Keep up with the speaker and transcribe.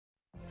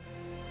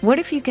What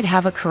if you could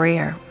have a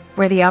career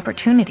where the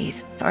opportunities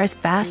are as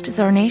vast as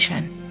our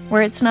nation,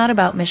 where it's not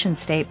about mission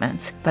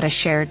statements, but a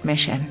shared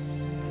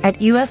mission? At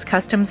U.S.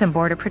 Customs and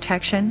Border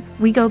Protection,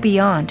 we go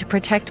beyond to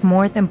protect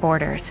more than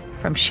borders,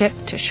 from ship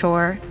to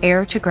shore,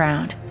 air to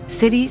ground,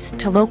 cities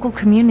to local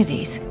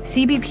communities.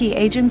 CBP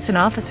agents and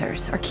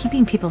officers are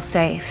keeping people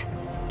safe.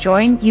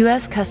 Join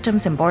U.S.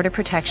 Customs and Border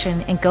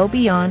Protection and go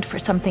beyond for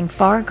something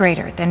far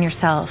greater than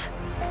yourself.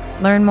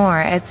 Learn more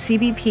at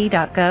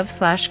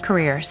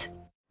cbp.gov/careers.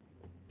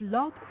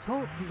 Blog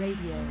Talk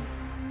Radio.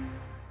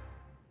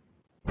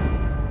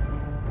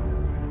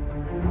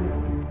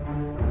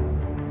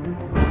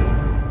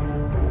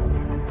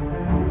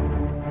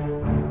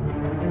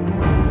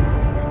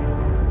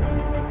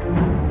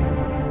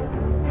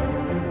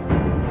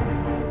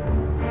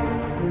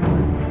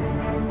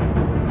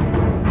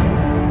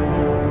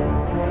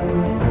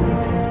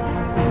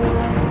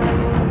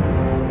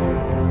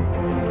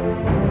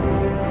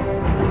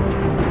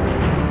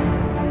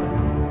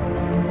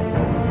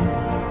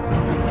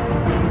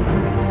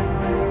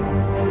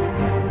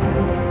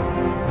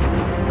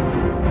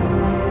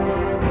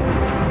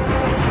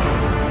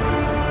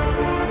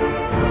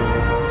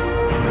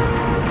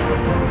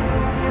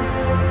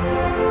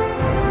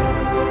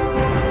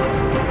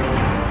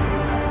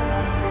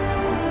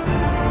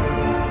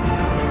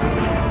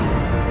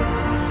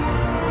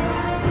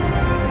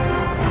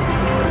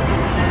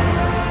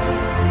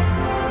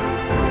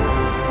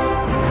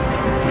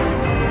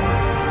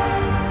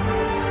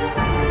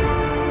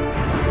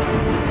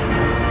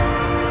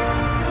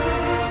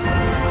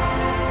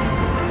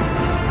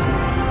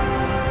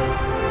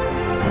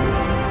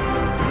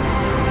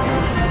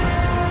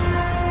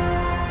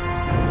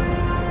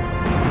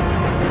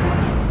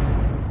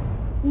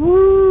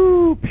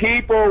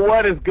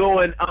 What is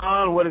going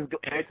on?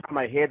 Every time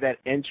I hear that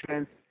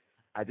entrance,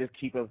 I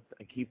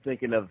keep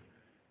thinking of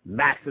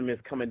Maximus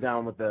coming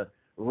down with the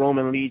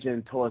Roman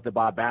legion towards the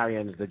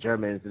barbarians, the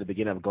Germans, at the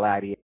beginning of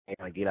Gladiator.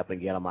 I get up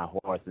and get on my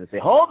horse and say,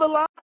 "Hold the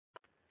line,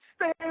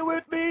 stay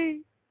with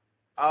me."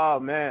 Oh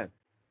man,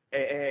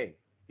 hey,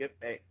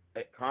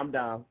 calm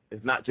down.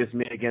 It's not just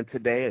me again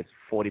today. It's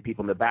 40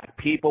 people in the back.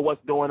 People,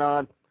 what's going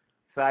on?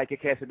 Sidekick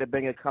Cassie the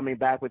Binger coming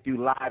back with you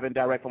live and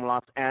direct from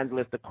Los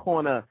Angeles, the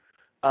corner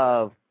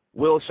of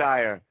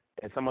Wilshire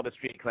and some other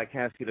street because I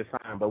can't see the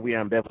sign, but we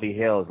are in Beverly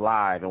Hills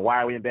live. And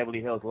why are we in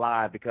Beverly Hills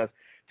live? Because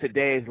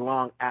today's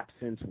long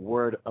absence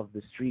word on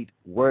the street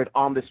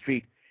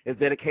is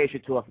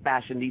dedication to a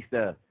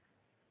fashionista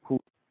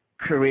whose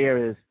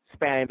career is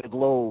spanning the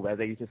globe, as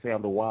they used to say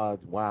on the wild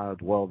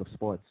world of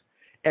sports.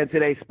 And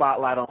today's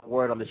spotlight on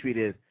word on the street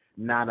is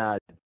Nana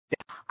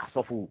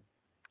Danquaah,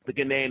 the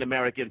Ghanaian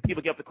American.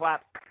 People get up to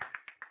clap.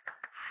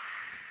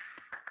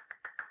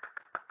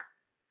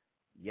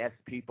 Yes,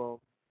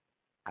 people.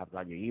 I've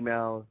gotten your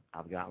emails,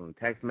 I've gotten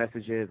text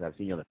messages, I've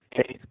seen you on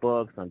the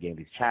Facebook, some getting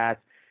these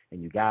chats,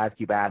 and you guys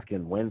keep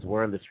asking, when's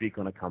Word on the Street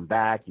going to come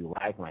back? You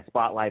like my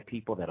spotlight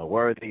people that are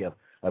worthy of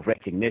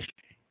recognition.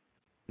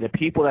 The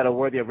people that are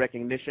worthy of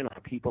recognition are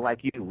people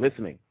like you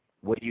listening.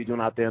 What are you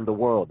doing out there in the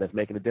world that's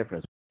making a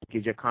difference? What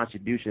is your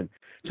contribution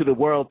to the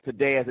world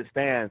today as it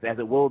stands, as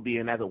it will be,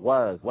 and as it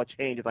was? What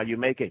changes are you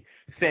making?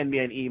 Send me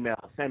an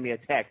email, send me a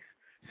text,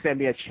 send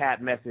me a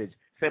chat message,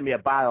 send me a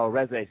bio,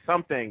 resume,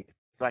 something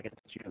so I can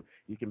touch you.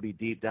 You can be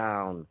deep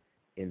down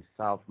in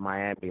South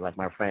Miami like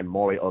my friend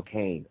Maury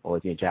O'Kane or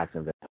in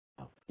Jacksonville.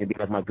 You can be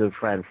like my good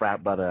friend,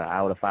 frat brother,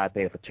 Iota Phi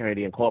Theta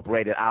Fraternity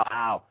Incorporated,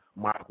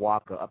 Mark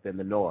Walker up in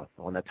the north,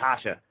 or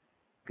Natasha,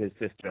 good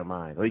sister of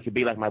mine. Or you could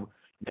be like my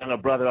younger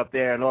brother up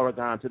there in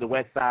Oregon to the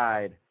west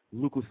side,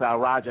 Luku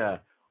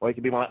Raja. Or you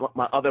could be my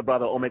other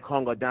brother, Ome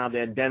Congo, down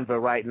there in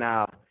Denver right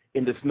now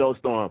in the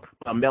snowstorm.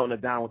 I'm melting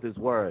it down with his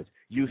words.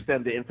 You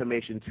send the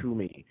information to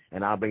me,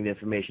 and I'll bring the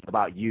information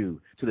about you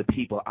to the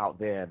people out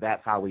there.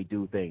 That's how we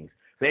do things.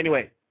 So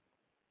anyway,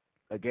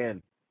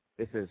 again,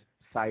 this is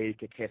Saeed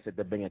Kakesa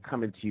the Binger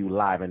coming to you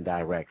live and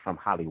direct from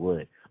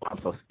Hollywood.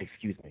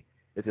 Excuse me.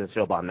 This is a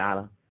show about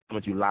Nana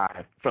coming to you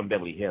live from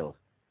Beverly Hills.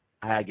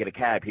 I had to get a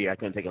cab here. I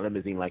couldn't take a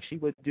limousine like she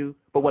would do,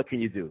 but what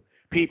can you do?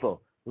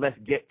 People, let's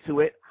get to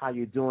it. How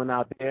you doing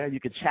out there?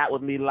 You can chat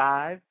with me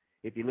live.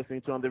 If you're listening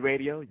to on the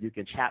radio, you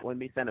can chat with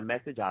me, send a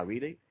message, I'll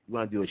read it. You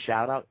want to do a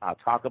shout-out, I'll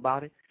talk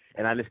about it.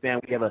 And I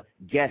understand we have a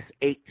guest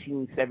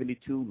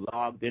 1872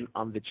 logged in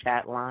on the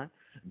chat line.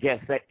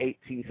 Guest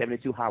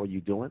 1872, how are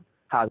you doing?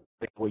 How's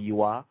it where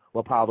you are?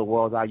 What part of the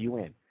world are you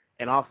in?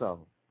 And also,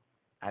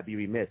 I'd be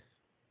remiss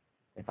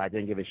if I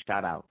didn't give a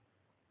shout-out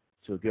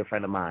to a good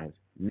friend of mine.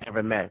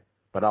 Never met,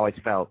 but always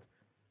felt.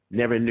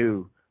 Never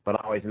knew,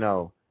 but always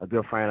know. A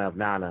good friend of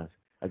Nana's,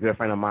 a good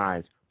friend of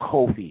mine,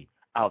 Kofi,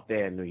 out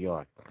there in New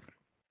York.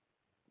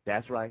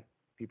 That's right.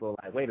 People are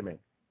like, wait a minute.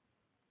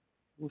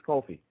 Who's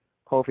Kofi?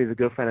 Kofi is a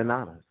good friend of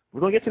Nana's. We're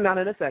going to get to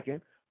Nana in a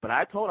second, but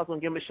I told I was going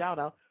to give him a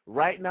shout-out.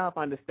 Right now, if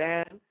I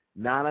understand,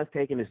 Nana's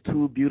taking his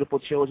two beautiful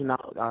children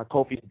out,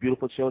 Kofi's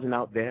beautiful children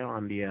out there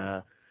on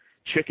the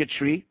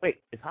trick-or-treat.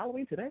 Wait, is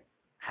Halloween today?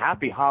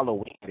 Happy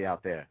Halloween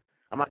out there.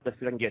 I'm not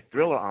going to get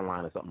Thriller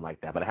online or something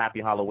like that, but a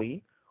happy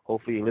Halloween.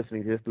 Hopefully you're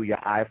listening to this through your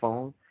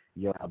iPhone,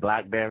 your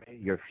BlackBerry,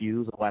 your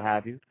Fuse, or what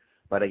have you.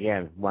 But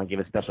again, want to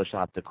give a special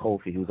shout out to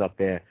Kofi, who's up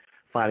there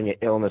fighting an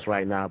illness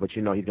right now. But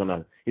you know he's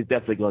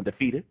definitely gonna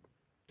defeat it.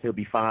 He'll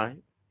be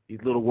fine. He's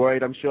a little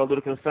worried, I'm sure, a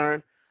little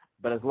concerned.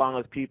 But as long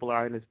as people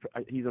are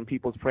he's in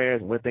people's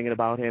prayers, and we're thinking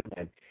about him,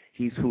 and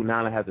he's who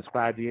Nana has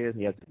described he is, and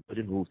he has a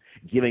vision who's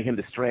giving him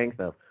the strength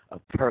of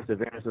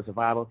perseverance and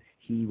survival,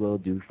 he will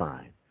do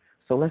fine.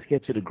 So let's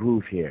get to the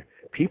groove here.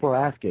 People are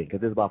asking,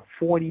 because there's about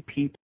 40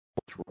 people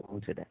in this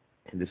room today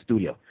in the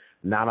studio.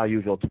 Not our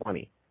usual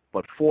 20,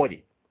 but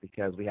 40,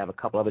 because we have a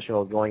couple other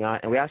shows going on,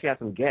 and we actually have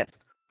some guests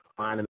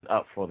lining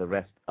up for the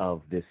rest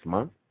of this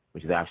month,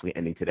 which is actually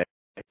ending today,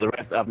 the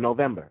rest of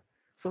November.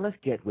 So let's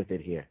get with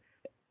it here.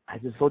 I'm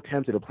just so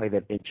tempted to play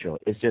that intro.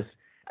 I just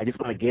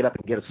want to get up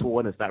and get a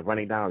sword and start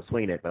running down and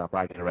swinging it, but I'll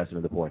probably get arrested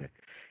and deported.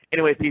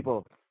 Anyway,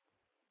 people,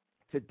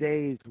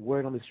 today's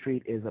word on the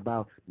street is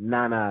about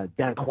Nana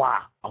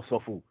Danquaah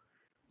Designer.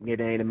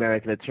 Ghanaian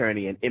American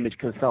attorney and image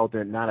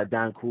consultant. Nana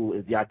Danquaah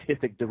is the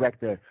artistic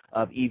director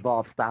of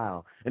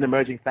EvolveStyle's, an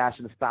emerging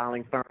fashion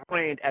styling firm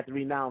trained at the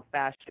renowned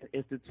Fashion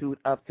Institute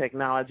of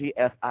Technology,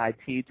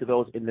 FIT, to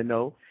those in the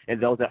know.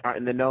 And those that aren't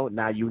in the know,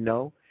 now you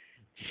know.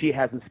 She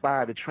has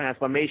inspired the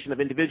transformation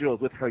of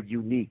individuals with her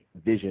unique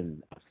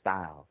vision of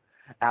style.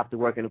 After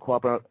working in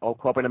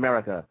corporate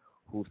America,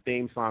 whose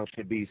theme song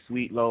should be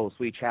Sweet Low,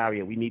 Sweet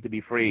Chariot, We Need to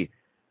Be Free.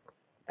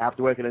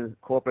 After working in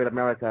corporate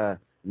America,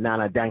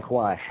 Nana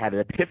Danquaah had an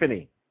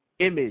epiphany.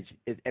 Image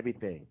is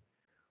everything.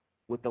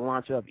 With the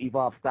launch of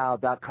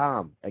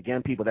EvolveStyles.com.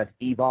 Again, people, that's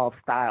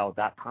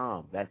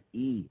EvolveStyles.com. That's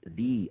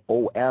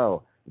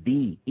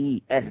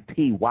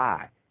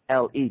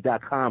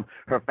EvolveStyles.com.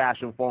 Her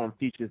fashion forum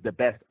features the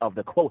best of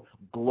the, quote,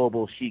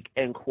 global chic,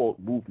 end quote,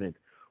 movement,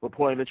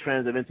 reporting the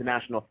trends of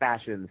international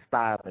fashion,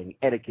 styling,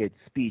 etiquette,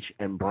 speech,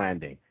 and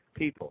branding.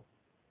 People,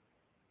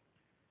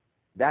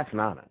 that's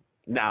Nana.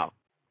 Now,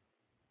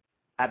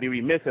 I'd be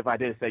remiss if I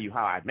didn't tell you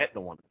how I met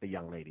the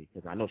young lady,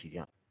 because I know she's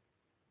young.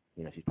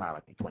 You know, she's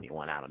probably like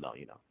 21. I don't know.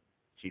 You know,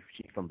 she's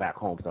from back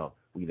home, so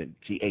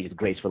she ages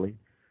gracefully.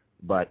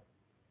 But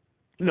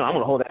I'm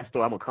gonna hold that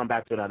story. I'm gonna come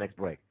back to it on our next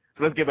break.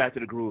 So let's get back to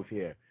the groove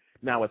here.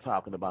 Now we're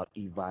talking about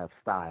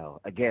EvolveStyle.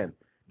 Again,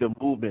 the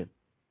movement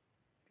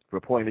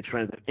reporting the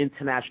trends of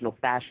international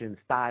fashion,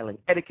 styling,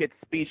 etiquette,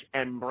 speech,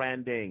 and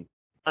branding.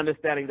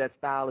 Understanding that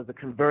style is a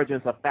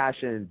convergence of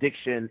fashion,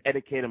 diction,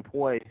 etiquette, and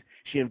poise,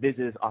 she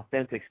envisions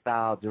authentic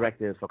style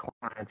directives for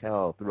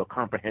clientele through a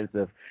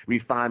comprehensive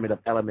refinement of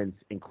elements,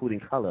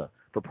 including color,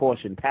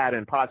 proportion,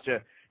 pattern,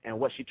 posture, and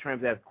what she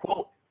terms as,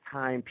 quote,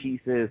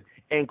 timepieces,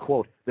 end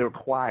quote, the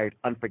required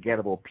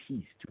unforgettable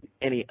piece to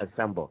any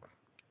assemble.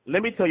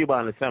 Let me tell you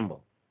about an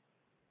assemble.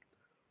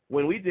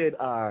 When we did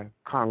our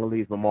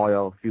Congolese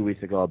memorial a few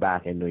weeks ago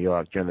back in New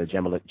York during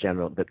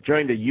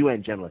the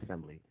UN General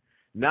Assembly,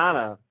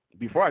 Nana,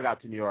 before I got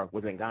to New York,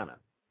 was in Ghana.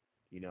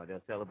 You know,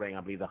 they're celebrating,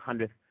 I believe, the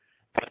 100th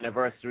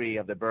anniversary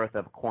of the birth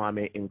of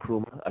Kwame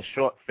Nkrumah, a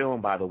short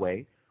film, by the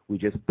way, we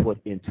just put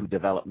into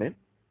development.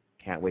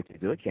 Can't wait to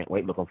do it. Can't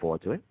wait. Looking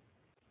forward to it.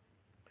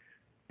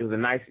 It was a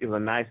nice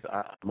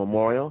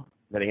memorial.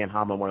 Then again,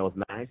 how memorial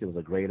was nice. It was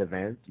a great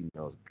event. You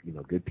know,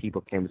 good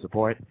people came to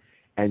support.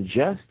 And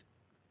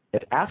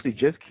it actually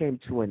just came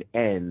to an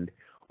end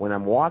when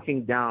I'm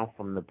walking down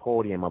from the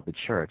podium of the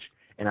church,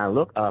 and I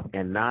look up,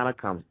 and Nana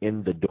comes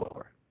in the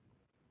door.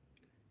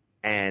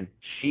 And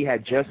she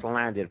had just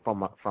landed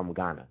from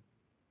Ghana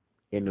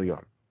in New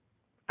York.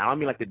 I don't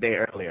mean like the day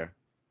earlier,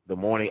 the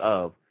morning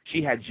of.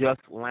 She had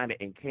just landed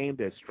and came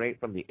there straight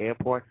from the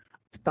airport,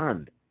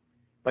 stunned.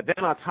 But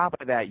then on top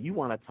of that, you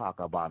want to talk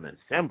about an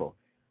ensemble.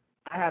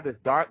 I have this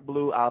dark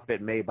blue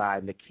outfit made by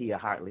Nakia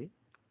Hartley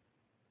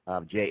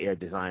of J Air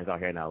Designs out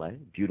here in L.A.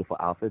 Beautiful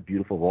outfit,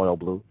 beautiful royal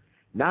blue.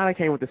 Nana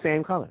came with the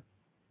same color.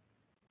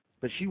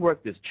 But she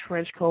worked this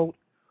trench coat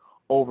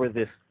over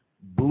this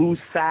blue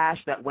sash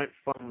that went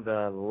from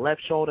the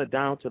left shoulder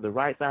down to the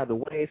right side of the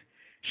waist.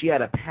 She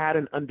had a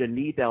pattern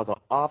underneath that was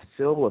an off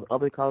silver with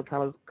other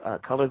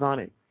colors on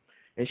it.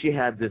 And she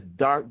had this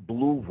dark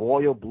blue,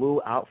 royal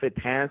blue outfit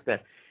pants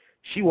that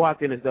she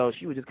walked in as though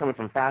she was just coming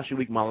from Fashion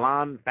Week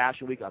Milan,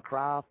 Fashion Week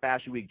Accra,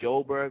 Fashion Week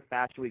Joburg,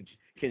 Fashion Week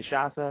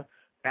Kinshasa,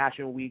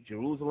 Fashion Week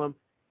Jerusalem.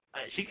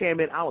 She came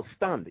in, I was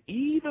stunned.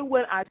 Even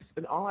when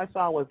all I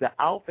saw was the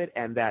outfit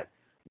and that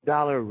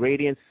dollar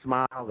radiant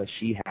smile that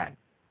she had.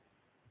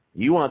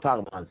 You want to talk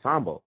about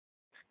ensemble.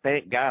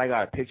 Thank God I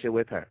got a picture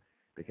with her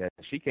because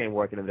she came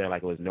working in there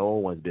like it was no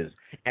one's business.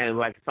 And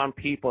like some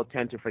people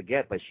tend to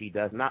forget, but she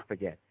does not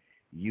forget.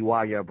 You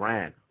are your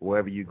brand.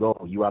 Wherever you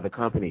go, you are the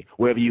company.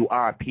 Wherever you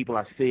are, people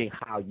are seeing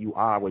how you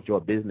are with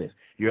your business.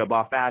 You're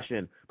about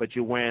fashion, but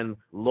you're wearing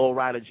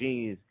low-rider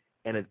jeans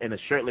and a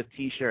shirtless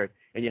T-shirt,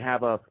 and you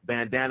have a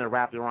bandana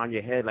wrapped around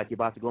your head like you're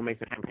about to go make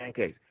some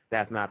pancakes.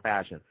 That's not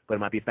fashion, but it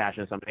might be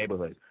fashion in some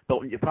neighborhoods.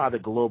 But you're part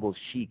of the global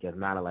chic, as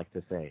Nana likes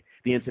to say,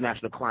 the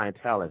international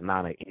clientele, as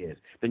Nana is.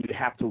 Then you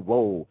have to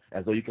roll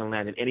as though you can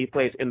land in any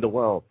place in the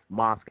world,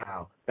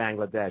 Moscow,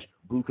 Bangladesh,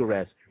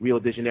 Bucharest, Rio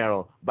de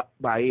Janeiro,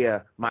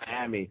 Bahia,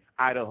 Miami,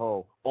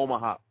 Idaho,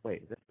 Omaha.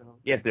 Wait, is that Idaho?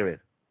 Yes, there is.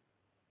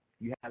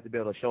 You have to be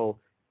able to show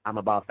I'm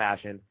about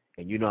fashion,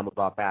 and you know I'm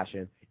about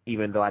fashion,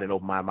 even though I didn't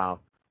open my mouth,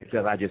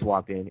 because I just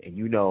walked in, and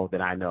you know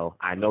that I know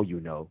you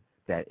know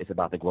that it's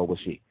about the global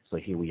chic. So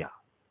here we are.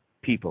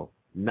 People,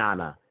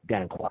 Nana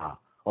Danquaah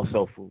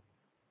Osofu.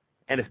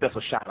 And a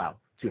special shout-out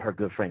to her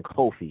good friend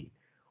Kofi,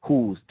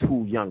 whose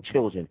 2 young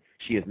children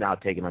she is now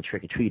taking on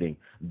trick-or-treating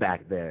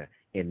back there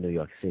in New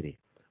York City.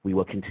 We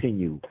will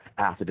continue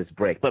after this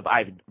break. But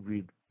I'd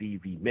be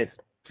remiss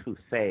to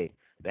say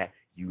that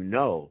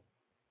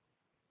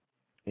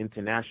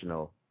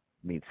international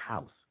means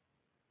house.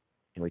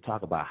 And we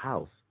talk about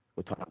house,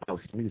 we're talking about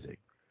house music.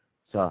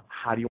 So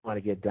how do you want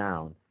to get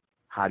down?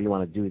 How do you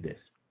want to do this?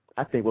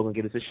 I think we're going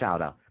to give this a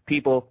shout-out.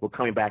 People, we're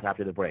coming back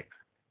after the break.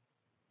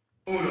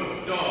 1, 2,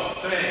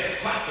 3,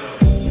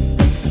 4.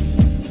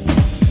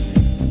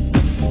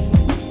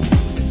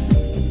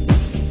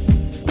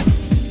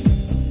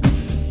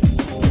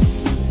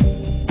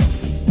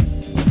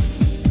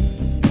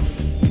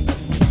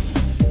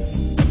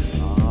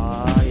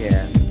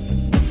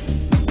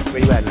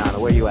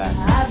 Where you at?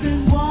 I've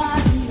been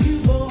watching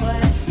you,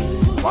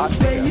 boy. Watch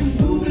it. You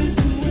moving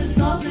to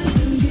something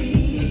to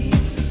me.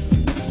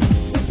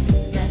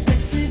 That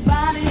sexy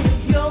body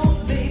of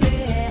yours, baby.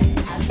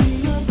 I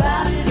dream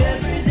about it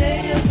every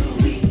day of the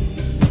week.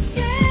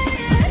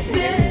 Yeah,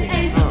 this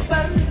ain't the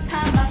first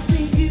time I've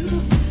seen you.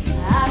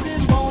 I've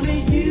been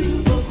wanting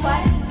you for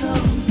quite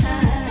some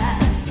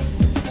time.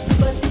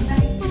 But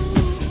tonight,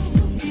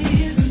 ooh,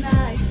 is the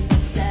night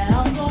that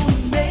I'm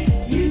gonna make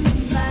you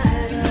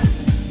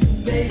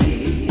mine, baby.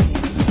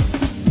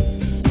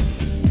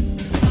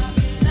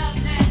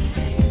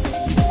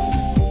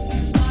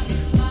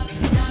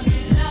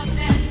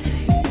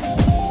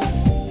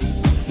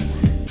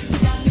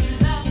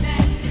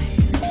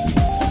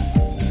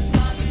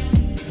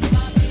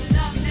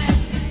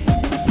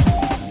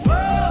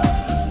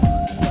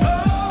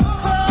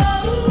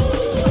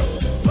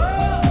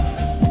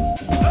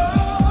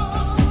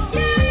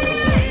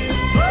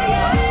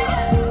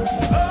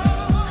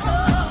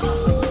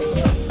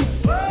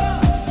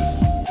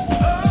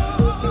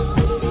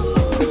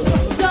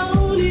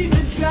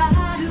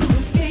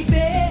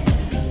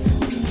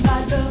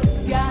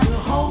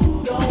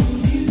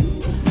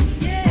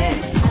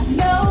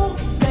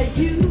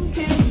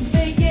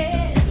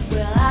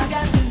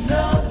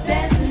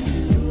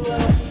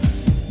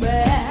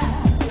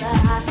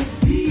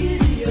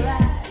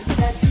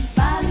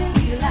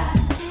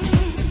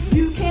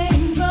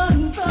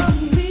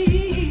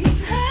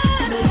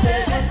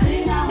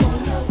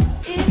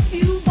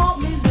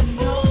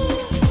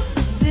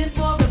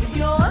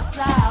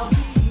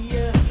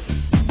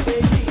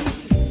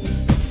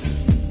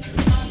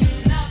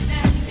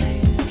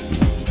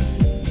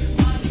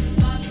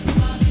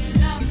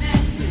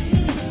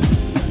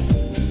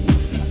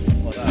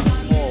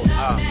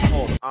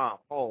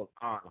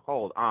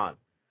 Hold on.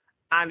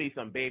 I need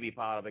some baby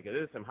powder because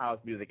this is some house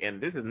music,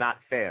 and this is not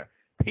fair.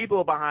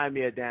 People behind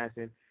me are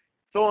dancing,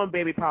 throwing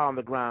baby powder on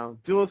the ground,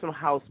 doing some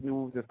house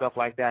moves and stuff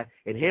like that,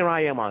 and here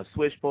I am on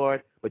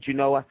switchboard. But you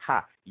know what?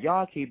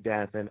 Y'all keep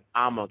dancing.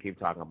 I'm going to keep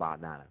talking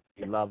about Nana.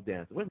 You love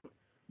dancing.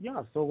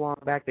 Y'all so long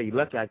back there. You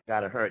lucky I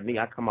got a hurt knee.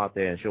 I come out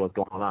there and show what's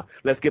going on.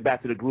 Let's get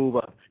back to the groove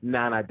of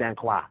Nana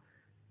Danquaah.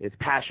 Is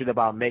passionate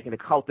about making a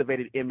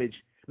cultivated image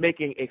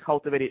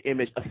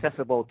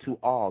accessible to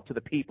all, to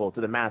the people, to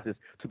the masses,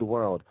 to the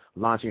world,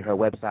 launching her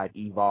website,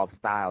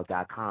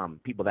 EvolveStyles.com.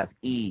 People, that's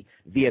E,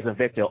 V as in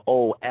Victor,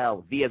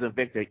 O-L, V as in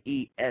Victor,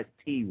 E-S-T-Y-L-E.com.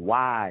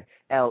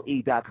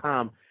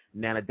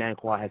 Nana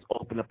Danquaah has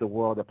opened up the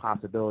world of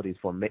possibilities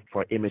for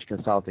image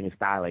consulting and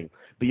styling.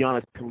 Beyond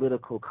its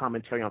political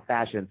commentary on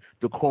fashion,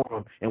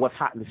 decorum, and what's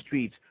hot in the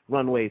streets,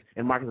 runways,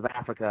 and markets of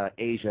Africa,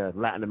 Asia,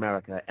 Latin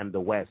America, and the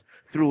West.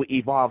 Through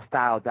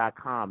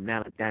EvolveStyles.com,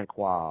 Nana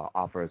Danquaah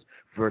offers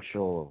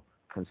virtual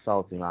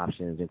consulting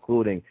options,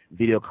 including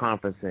video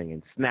conferencing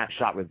and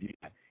snapshot reviews.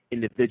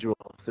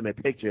 Individuals submit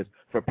pictures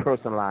for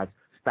personalized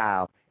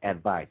style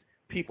advice.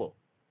 People,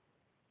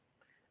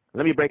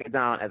 let me break it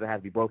down as it has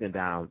to be broken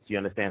down so you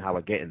understand how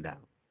we're getting down.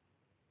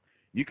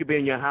 You could be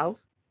in your house.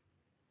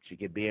 She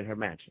could be in her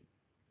mansion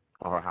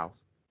or her house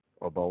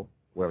or both,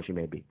 wherever she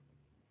may be.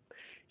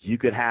 You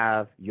could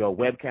have your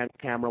webcam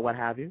camera, what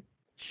have you.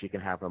 She can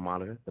have her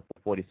monitor, the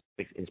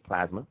 46-inch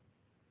plasma.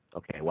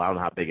 Okay, well, I don't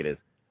know how big it is,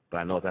 but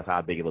I know that's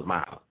how big it was my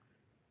house.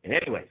 And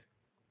anyways,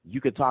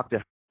 you could talk to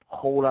her,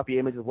 hold up your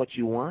image of what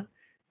you want,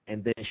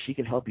 and then she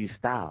can help you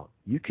style.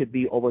 You could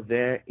be over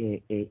there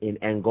in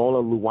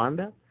Angola,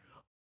 Luanda,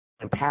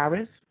 in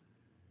Paris,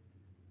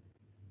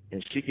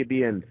 and she could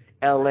be in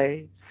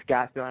L.A.,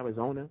 Scottsdale,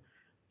 Arizona,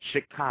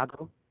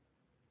 Chicago,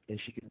 and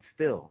she can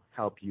still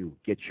help you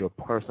get your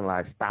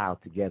personalized style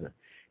together.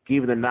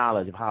 Give you the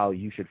knowledge of how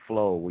you should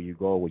flow where you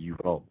go,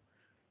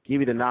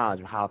 Give you the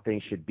knowledge of how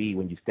things should be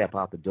when you step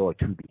out the door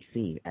to be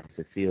seen, as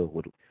Cecile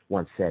would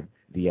once said,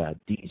 the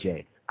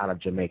DJ out of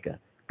Jamaica.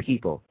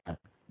 People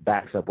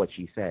backs up what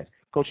she says.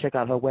 Go check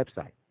out her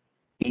website,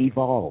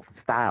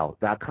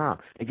 EvolveStyles.com.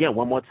 Again,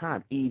 one more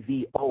time,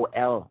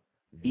 EVOLVE,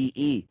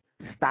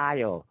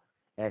 style,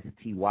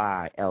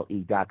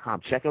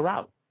 STYLE.com. Check her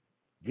out.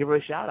 Give her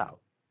a shout out.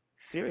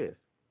 Serious.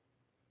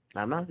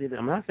 I'm not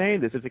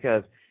saying this is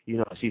because,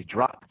 she's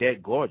drop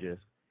dead gorgeous,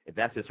 if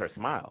that's just her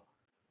smile.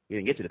 You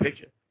didn't get to the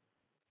picture.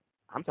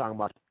 I'm talking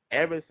about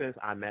ever since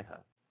I met her.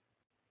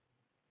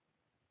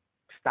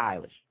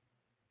 Stylish.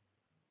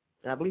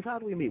 And I believe, how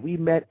do we meet? We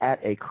met at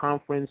a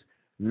conference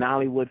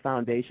Nollywood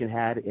Foundation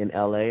had in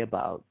L.A.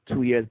 about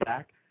 2 years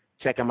back.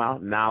 Check them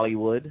out,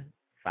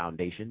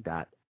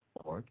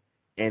 NollywoodFoundation.org.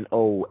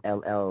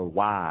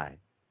 NOLLYWOOD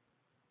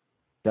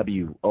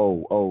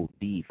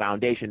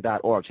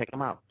Foundation.org. Check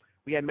them out.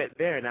 We had met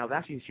there, and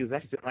she was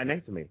actually sitting right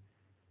next to me.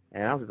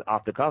 And I was just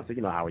off the cuff, said,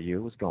 how are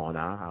you? What's going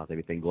on? How's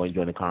everything going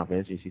during the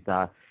conference? And she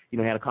thought,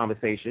 had a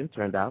conversation.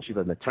 Turned out she's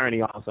an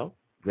attorney also,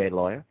 great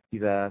lawyer.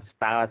 She's a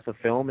stylist for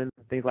film and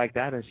things like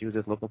that, and she was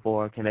just looking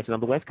for a connection on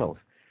the West Coast.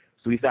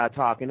 So we started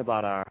talking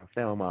about our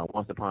film,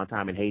 Once Upon a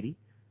Time in Haiti.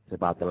 It's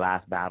about the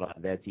last battle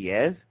of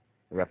Vertiez,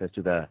 in reference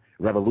to the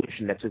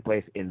revolution that took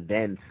place in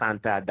then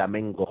Santo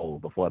Domingo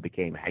before it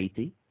became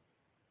Haiti.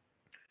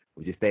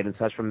 We just stayed in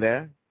touch from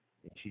there.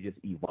 And she just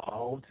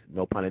evolved,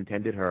 no pun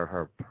intended,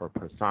 her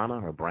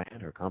persona, her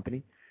brand, her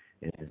company.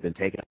 And it's been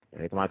taken.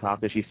 Every time I talk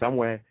to her, she's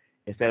somewhere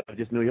instead of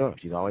just New York.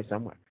 She's always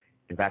somewhere.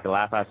 In fact, the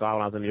last I saw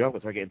when I was in New York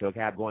was her getting into a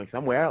cab going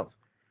somewhere else,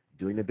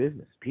 doing the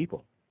business.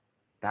 People.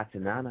 Back to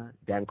Nana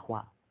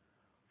Danquaah.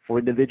 For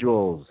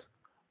individuals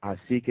are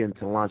seeking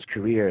to launch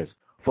careers,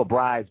 for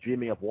brides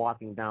dreaming of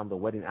walking down the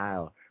wedding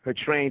aisle, her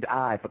trained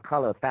eye for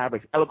color,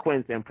 fabrics,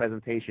 eloquence, and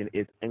presentation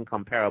is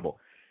incomparable.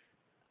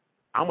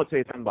 I'm going to tell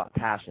you something about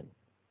passion.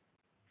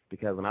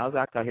 Because when I was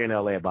out here in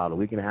L.A. about a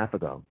week and a half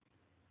ago,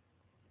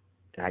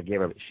 and I gave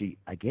her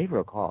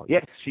a call.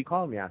 Yes, she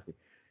called me, actually.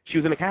 She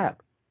was in a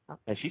cab,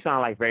 and she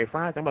sounded like very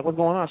frantic. I'm like, what's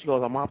going on? She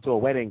goes, I'm off to a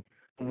wedding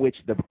in which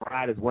the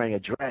bride is wearing a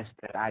dress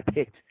that I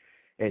picked.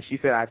 And she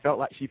said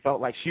she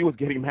felt like she was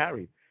getting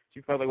married.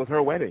 She felt like it was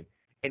her wedding.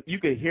 And you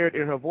could hear it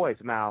in her voice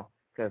now,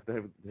 because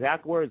the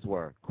exact words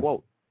were,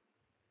 quote,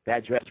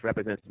 that dress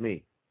represents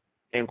me.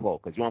 End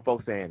quote. Because you want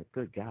folks saying,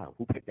 good God,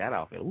 who picked that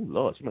outfit? Oh,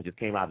 Lord, she must just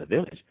came out of the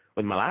village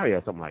with malaria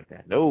or something like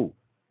that. No.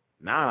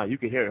 Nah, you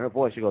can hear it in her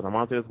voice. She goes, I'm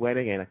on to this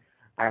wedding, and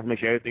I have to make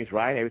sure everything's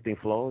right, everything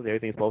flows,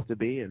 everything's supposed to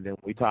be. And then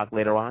we talked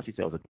later on. She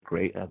said it was a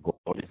great,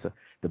 gorgeous.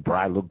 The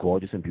bride looked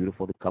gorgeous and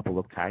beautiful. The couple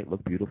looked tight,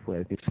 looked beautiful,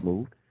 everything's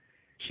smooth.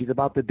 She's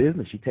about the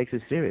business. She takes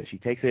it serious. She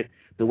takes it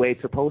the way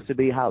it's supposed to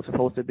be, how it's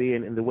supposed to be,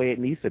 and the way it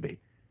needs to be.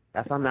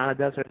 That's how Nana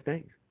does her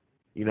things.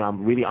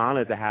 I'm really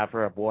honored to have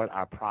her aboard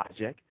our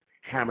project,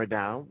 Hammer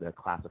Down, the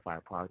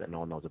classified project that no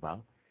one knows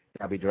about.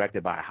 That'll be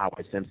directed by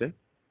Howard Simpson.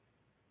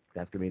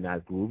 That's going to be a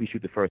nice groove. We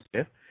shoot the first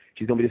shift.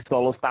 She's going to be the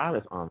solo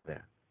stylist on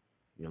there.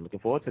 Looking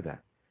forward to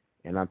that.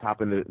 And on top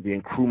of the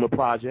Nkrumah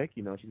project,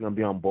 she's going to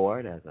be on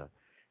board as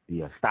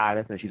the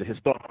stylist, and she's a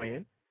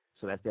historian.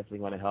 So that's definitely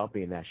going to help,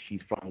 being that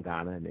she's from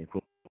Ghana and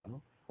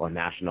Nkrumah, or a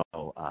national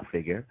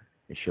figure.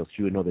 And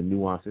she would know the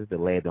nuances, the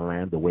lay of the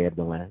land, the way of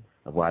the land,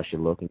 of where I should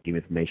look and give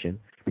information.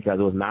 Because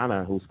it was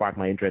Nana who sparked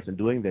my interest in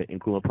doing the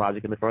Nkrumah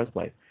project in the first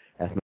place.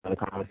 That's another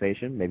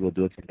conversation. Maybe we'll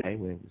do it today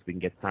so we can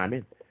get the time in.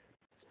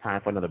 It's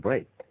time for another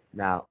break.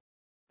 Now,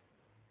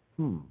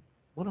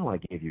 what do I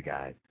want to give you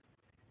guys?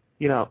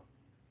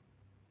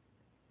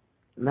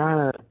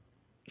 Nana,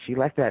 she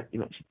likes that, she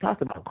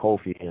talked about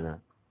Kofi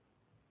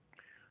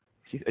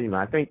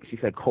I think she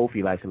said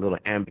Kofi likes a little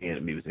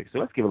ambient music. So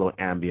let's give a little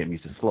ambient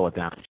music, slow it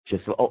down.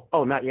 Just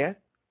not yet?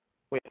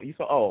 Wait, you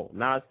saw,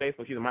 Nana's face,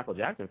 she's a Michael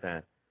Jackson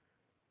fan.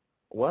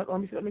 What?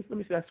 Let me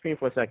see that screen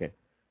for a second.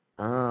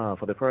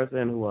 For the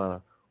person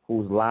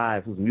whose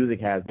music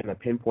has been a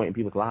pinpoint in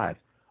people's lives.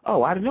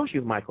 Oh, I didn't know she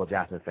was a Michael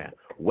Jackson fan.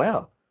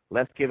 Well,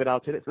 let's give it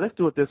out to this. Let's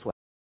do it this way.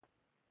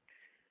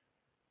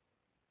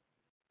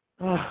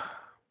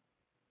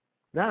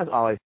 Nana's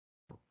always,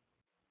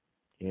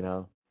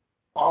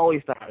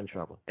 always starting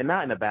trouble. And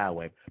not in a bad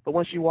way. But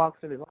when she walks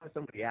in, there's always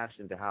some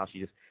reaction to how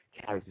she just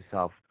carries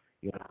herself,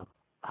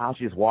 how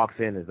she just walks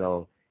in as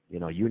though,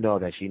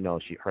 that she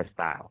knows her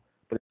style.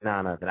 But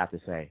Nana, that I have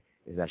to say,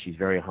 is that she's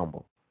very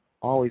humble.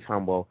 Always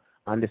humble.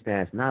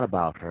 Understands it's not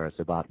about her, it's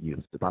about you.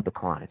 It's about the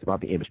client. It's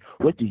about the image.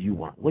 What do you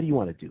want? What do you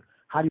want to do?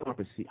 How do you want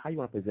to proceed? How do you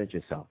want to present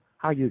yourself?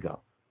 How you go?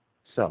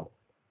 So,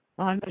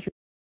 I know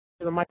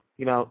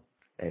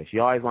hey, she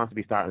always wants to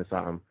be starting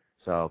something.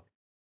 So,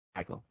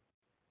 Michael.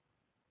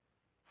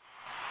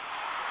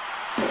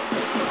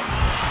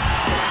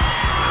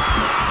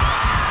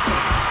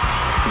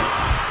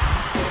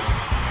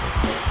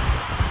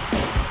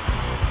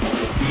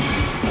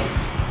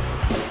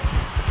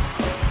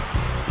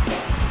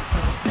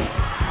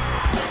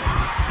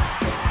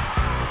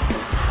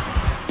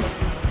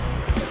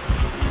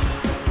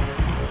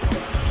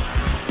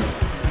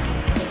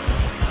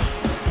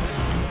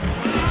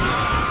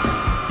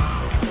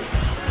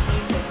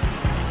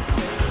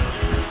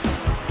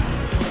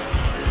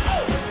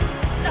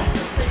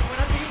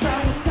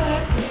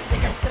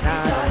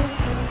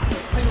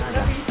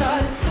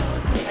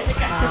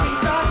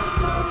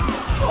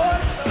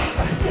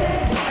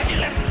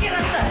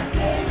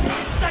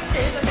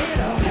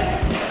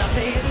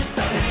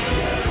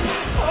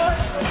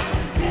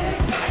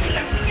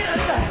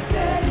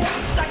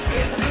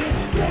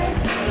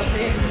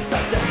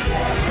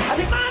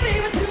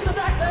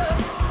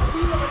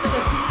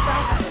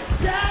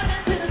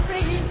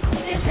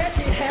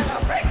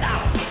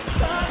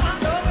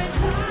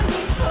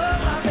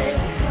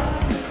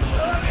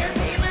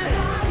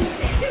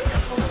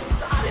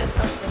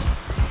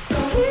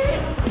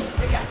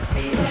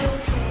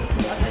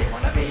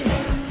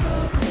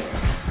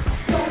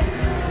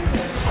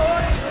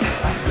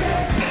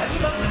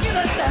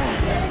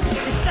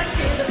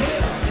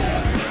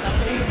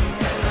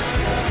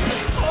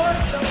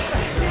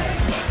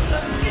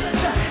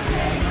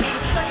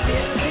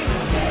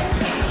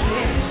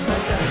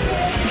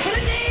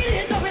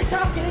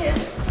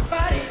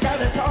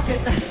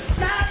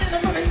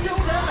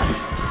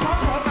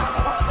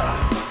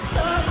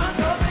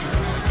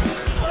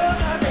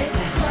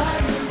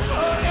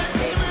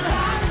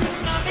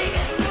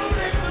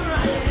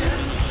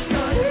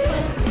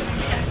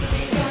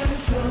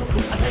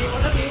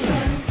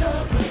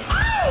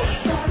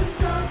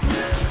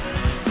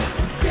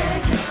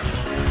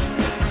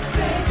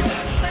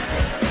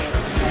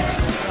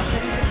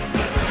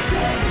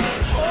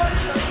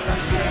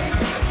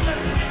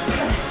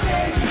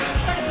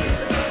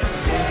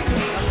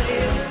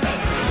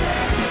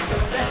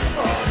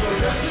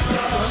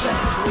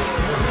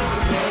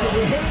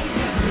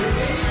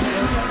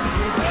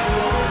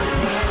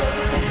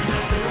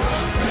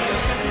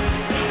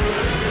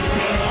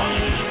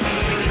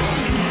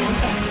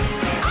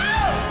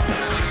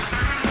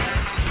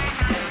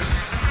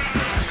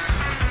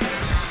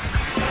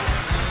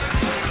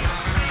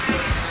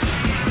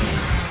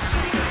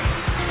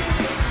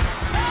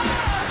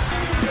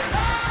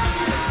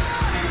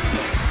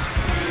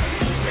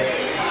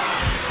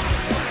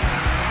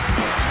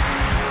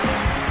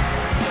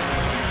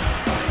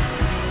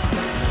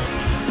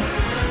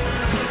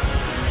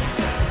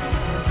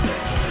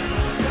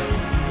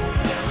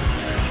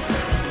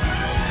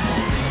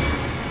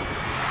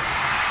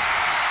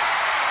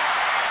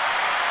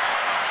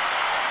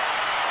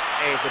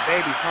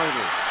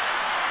 hungry.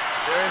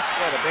 Seriously,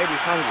 yeah, the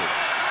baby's hungry.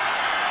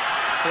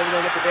 So we're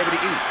going to get the baby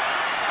to eat.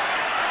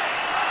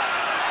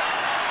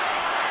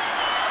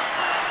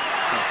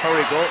 Some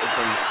curry goat and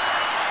some...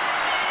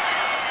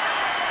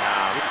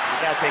 Nah, we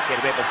got to take care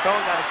of the baby. But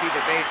someone got to feed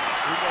the baby.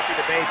 Who's going to feed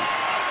the baby?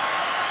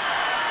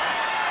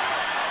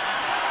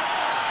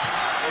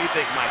 What do you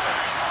think,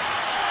 Michael?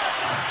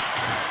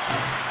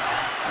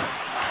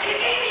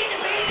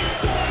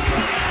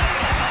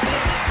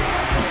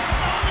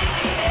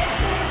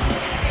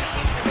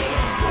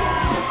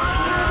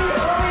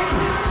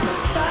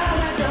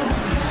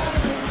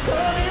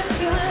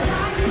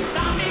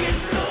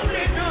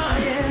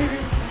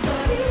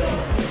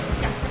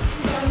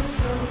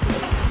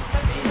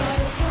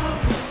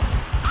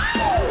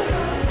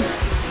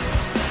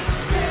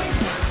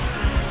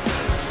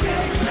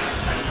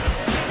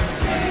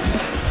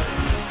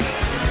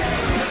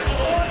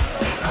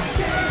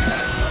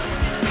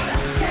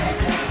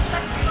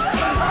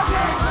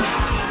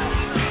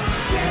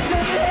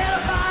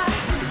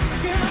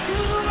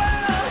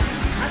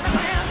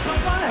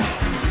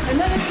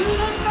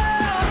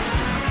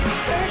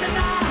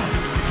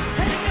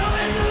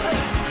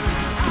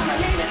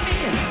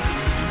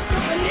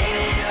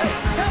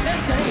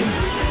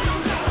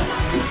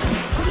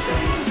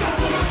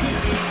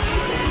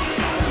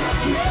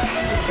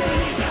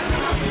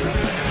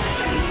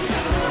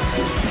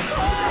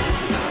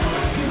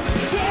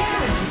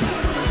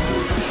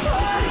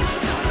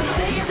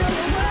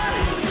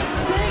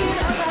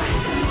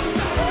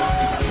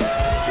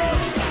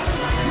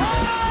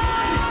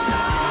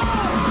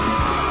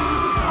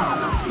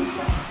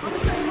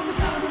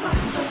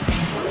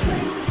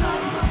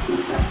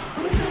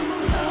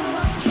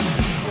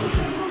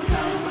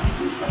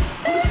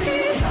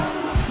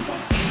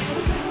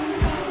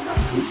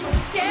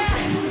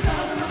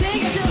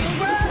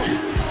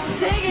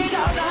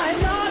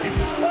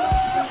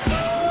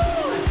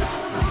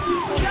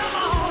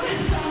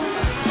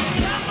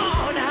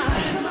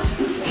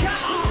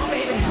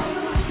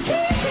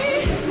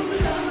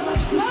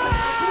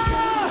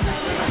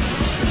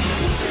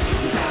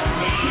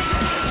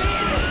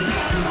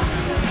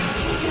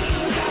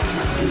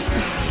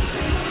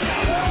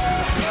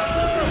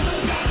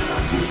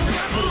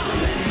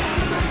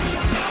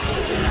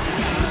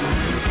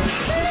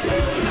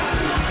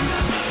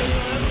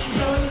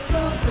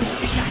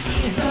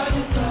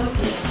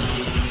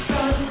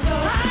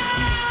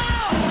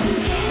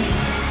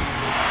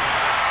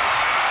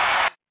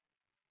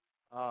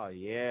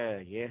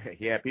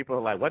 Yeah, people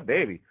are like, what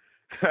baby?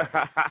 Hey,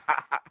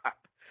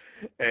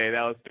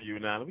 that was for you,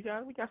 Nana. We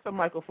got some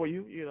Michael for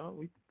you. You know,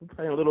 we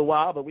playing a little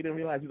while, but we didn't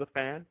realize he was a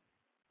fan.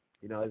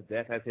 You know, his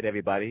death has hit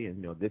everybody, and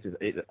you know, this is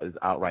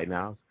out right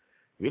now.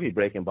 It's really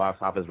breaking box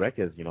office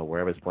records. You know,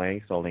 wherever it's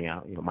playing, selling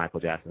out. You know, Michael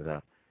Jackson's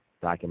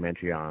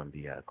documentary on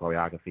the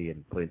choreography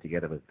and putting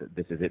together the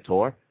This Is It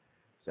tour.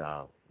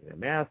 So,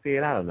 man, I'll see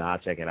it. I don't know. I'll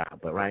check it out.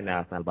 But right now,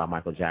 it's not about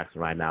Michael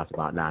Jackson. Right now, it's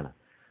about Nana.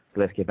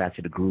 So let's get back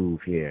to the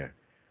groove here.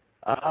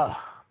 Oh,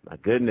 my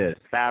goodness.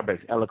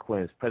 Fabrics,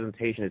 eloquence,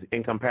 presentation is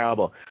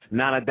incomparable.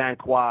 Nana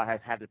Danquaah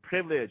has had the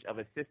privilege of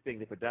assisting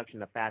the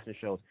production of fashion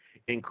shows,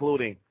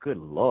 including, good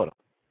Lord,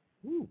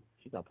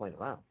 she's not playing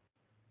around,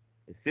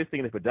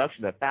 assisting in the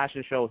production of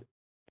fashion shows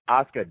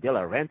Oscar de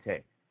la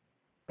Renta,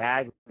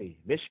 Bagley,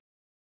 Michigan,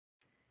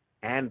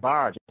 and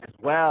Barge, as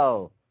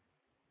well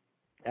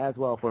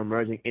for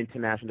emerging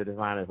international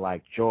designers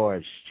like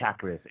George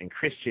Chakris and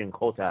Christian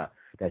Cota.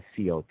 That's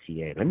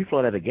C-O-T-A. Let me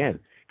flow that again.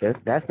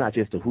 That's not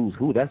just a who's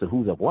who. That's a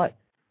who's of what.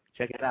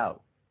 Check it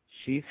out.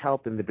 She's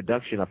helped in the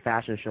production of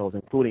fashion shows,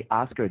 including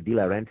Oscar de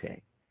la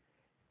Renta,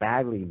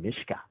 Bagley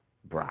Mishka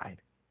Bride,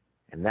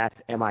 and that's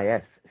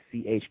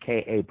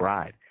M-I-S-C-H-K-A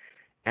Bride,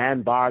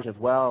 and Barge as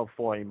well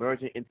for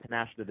emerging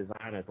international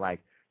designers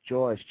like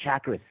George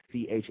Chakris,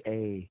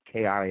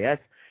 C-H-A-K-R-A-S,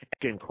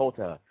 and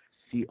Cota,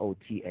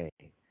 C-O-T-A.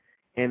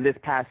 In this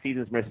past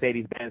season's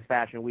Mercedes-Benz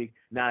Fashion Week,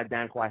 Nana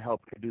Danquaah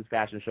helped produce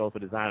fashion shows for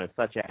designers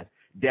such as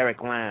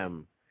Derek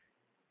Lam,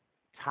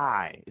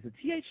 Thai. Is it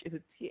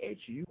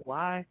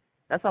T-H-U-Y?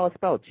 That's how it's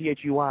spelled,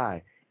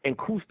 T-H-U-Y. And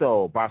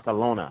Custo,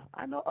 Barcelona.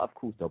 I know of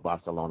Custo,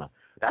 Barcelona.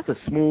 That's a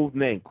smooth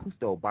name,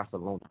 Custo,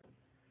 Barcelona.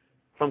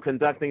 From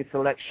conducting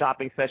select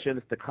shopping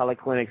sessions to color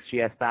clinics, she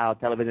has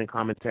styled television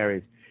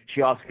commentaries.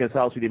 She also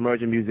consults with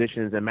emerging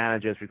musicians and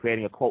managers for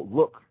creating a, quote,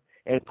 look,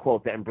 end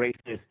quote, that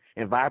embraces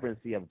and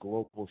vibrancy of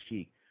global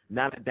chic.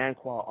 Nana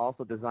Danquaah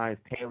also designs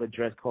tailored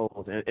dress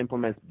codes and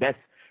implements best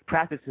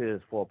practices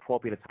for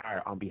appropriate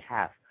attire on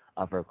behalf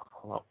of her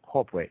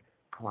corporate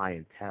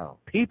clientele.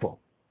 People,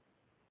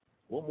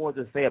 what more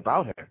to say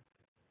about her?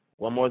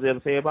 What more is there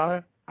to say about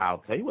her? I'll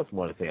tell you what's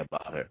more to say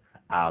about her.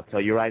 I'll tell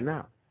you right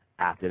now,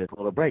 after this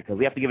little break, because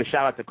we have to give a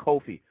shout-out to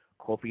Kofi.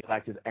 Kofi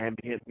likes his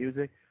ambient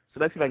music. So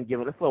let's see if I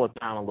can let's slow it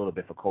down a little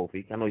bit for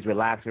Kofi. I know he's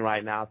relaxing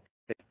right now.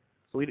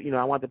 So,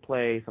 I wanted to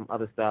play some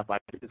other stuff. I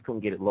just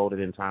couldn't get it loaded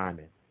in time.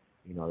 And,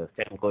 there's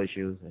technical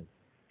issues and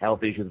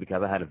health issues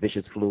because I had a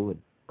vicious flu.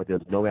 But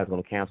there's no way I was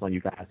going to cancel on you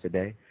guys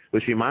today.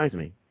 Which reminds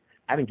me,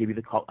 I didn't give you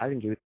the call. I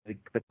didn't give you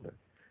the number.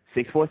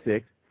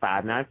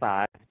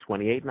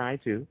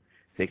 646-595-2892.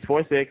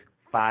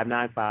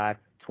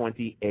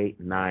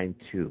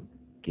 646-595-2892.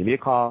 Give me a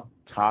call.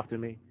 Talk to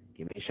me.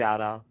 Give me a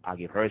shout-out. I'll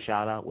give her a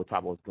shout-out. We'll talk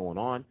about what's going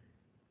on.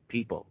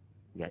 People,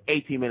 we got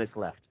 18 minutes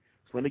left.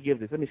 So let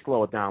me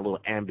slow it down a little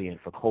ambient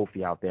for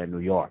Kofi out there in New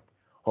York.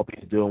 Hope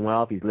he's doing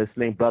well. If he's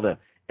listening, brother,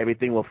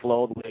 everything will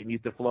flow the way it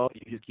needs to flow.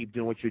 You just keep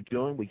doing what you're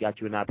doing. We got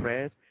you in our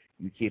prayers.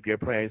 You keep your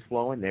prayers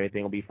flowing, and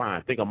everything will be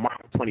fine. Think of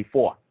Mark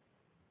 24.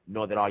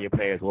 Know that all your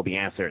prayers will be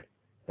answered,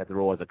 that the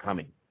rewards are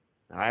coming.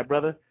 All right,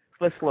 brother?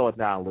 So let's slow it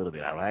down a little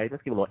bit, all right?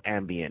 Let's give a little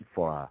ambient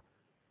for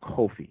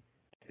Kofi.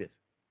 This.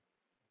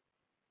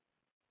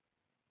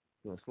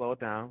 You want to slow it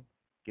down,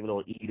 give it a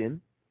little Eden,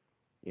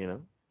 you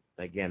know.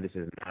 Again, this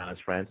is Nana's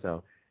friend,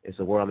 so it's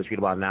a word on the street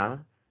about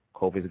Nana.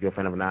 Kofi's a good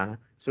friend of Nana.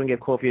 So we can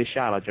give Kofi a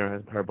shout out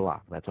during her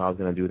block. That's all I was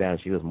going to do that,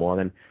 and she was more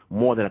than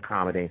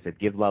accommodating. Said,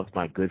 give love to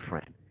my good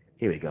friend.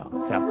 Here we go.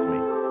 Tell to me.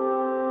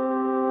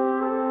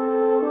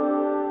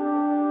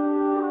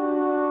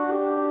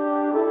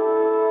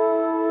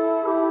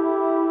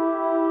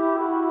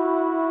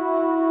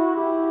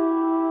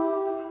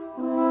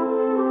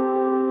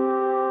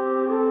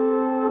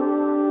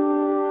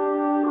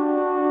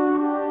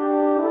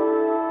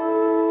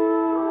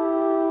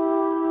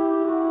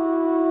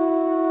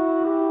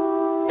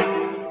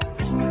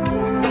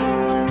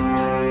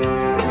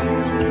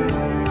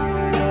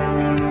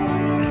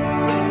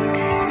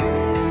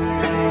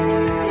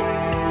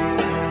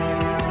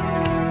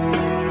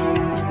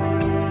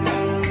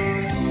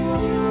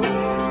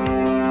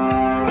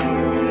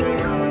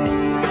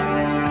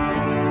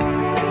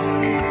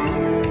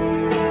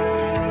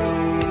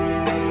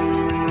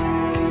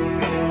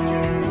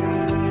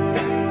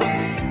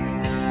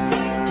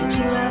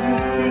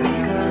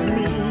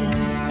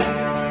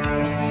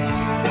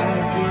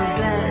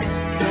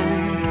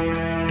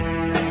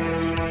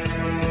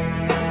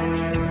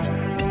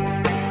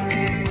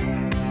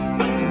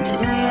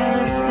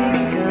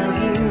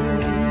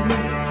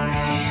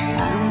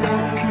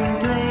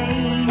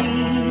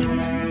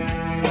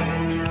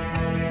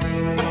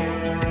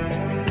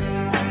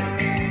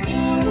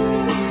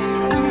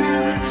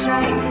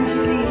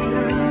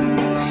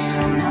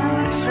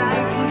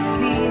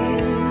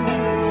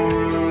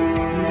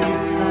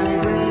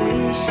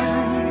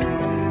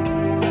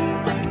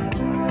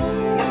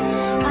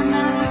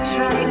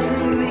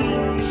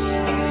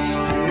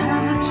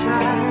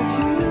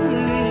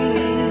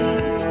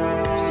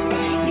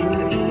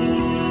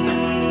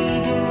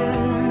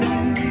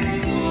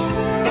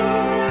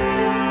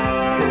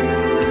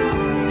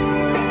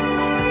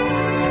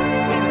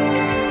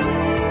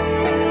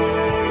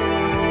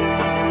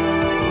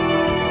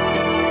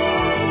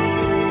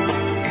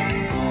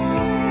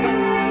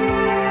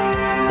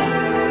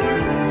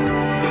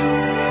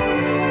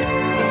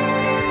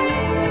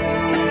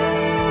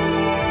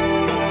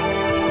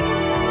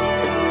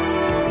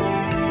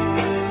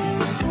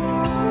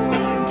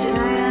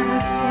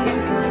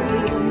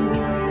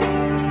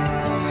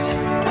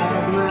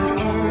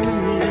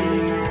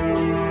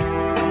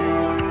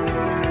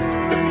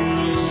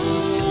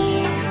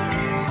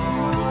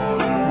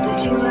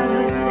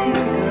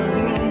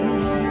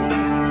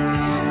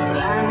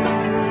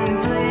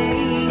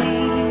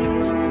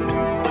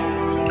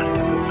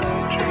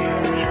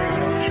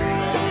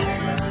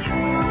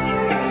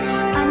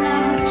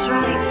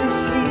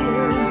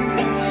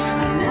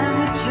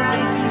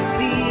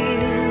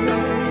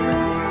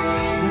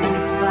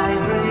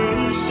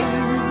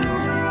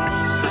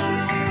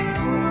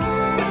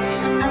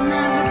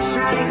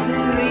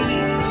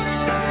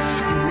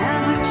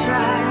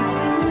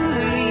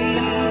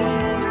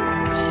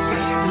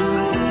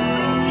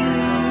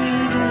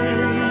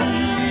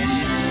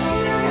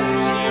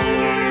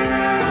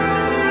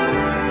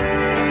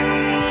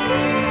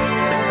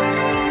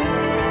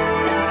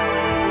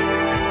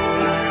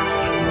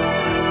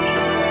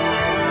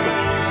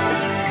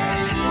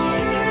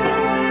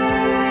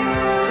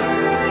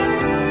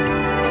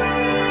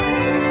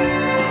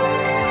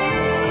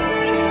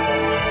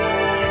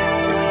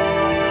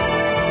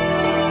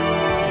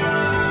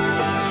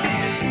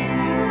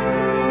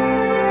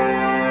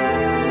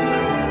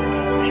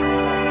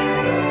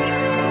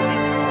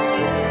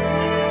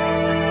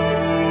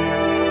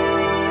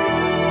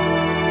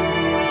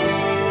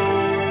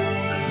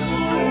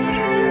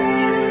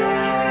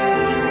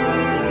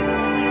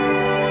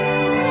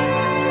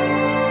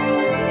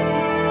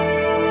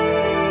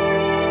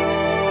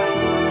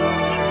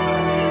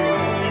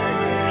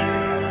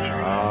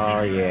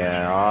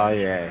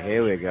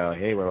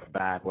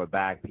 We're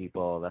back,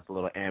 people. That's a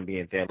little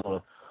ambient there, a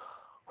little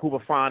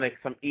hooverphonic,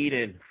 some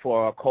Eden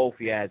for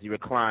Kofi as he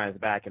reclines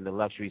back in the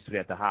luxury suite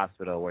at the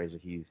hospital where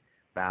he's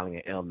battling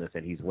an illness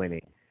and he's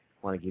winning.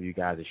 I want to give you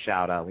guys a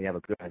shout out. We have a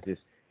good guy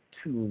just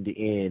tuned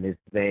in. His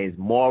name's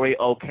Maury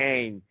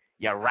O'Kane.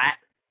 You rat.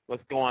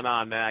 What's going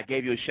on, man? I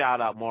gave you a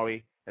shout out,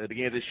 Maury, at the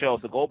beginning of the show.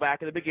 So go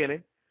back at the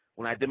beginning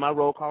when I did my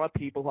roll call of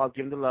people who I was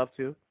giving the love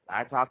to.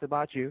 I talked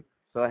about you.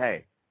 So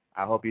hey,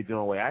 I hope you're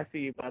doing well. I see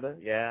you, brother.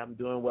 Yeah, I'm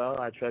doing well.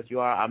 I trust you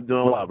are. I'm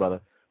doing well,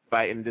 brother.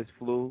 Fighting this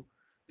flu,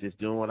 just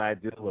doing what I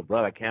do. But,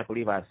 brother, I can't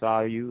believe I saw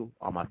you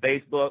on my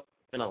Facebook.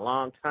 been a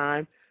long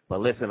time, but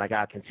listen, I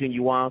got to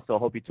continue on, so I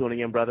hope you're tuning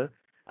in, brother.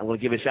 I'm going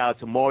to give a shout out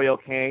to Mario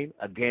Kane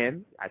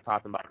again. I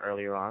talked about it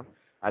earlier on.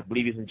 I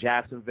believe he's in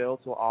Jacksonville,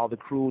 so all the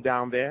crew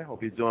down there,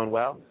 hope he's doing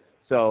well.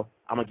 So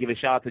I'm going to give a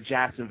shout out to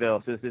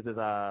Jacksonville since this is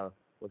the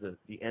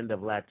end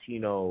of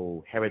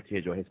Latino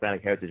Heritage or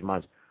Hispanic Heritage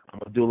Month. I'm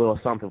going to do a little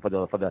something for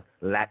the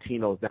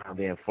Latinos down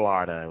there in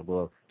Florida.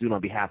 We'll do it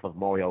on behalf of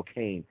Mario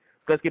Kane.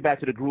 So let's get back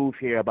to the groove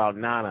here about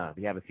Nana.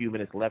 We have a few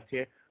minutes left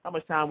here. How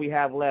much time we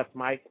have left,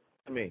 Mike?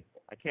 I mean,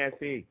 I can't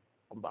see.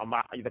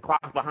 The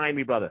clock's behind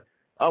me, brother.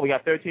 Oh, we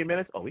got 13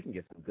 minutes? Oh, we can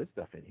get some good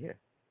stuff in here.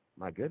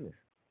 My goodness.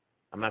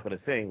 I'm not going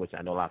to sing, which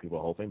I know a lot of people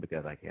are hoping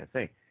because I can't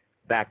sing.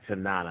 Back to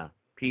Nana.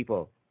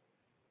 People,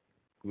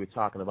 we were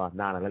talking about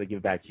Nana. Let me give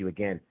it back to you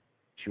again.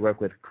 She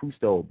worked with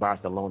Custo,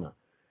 Barcelona.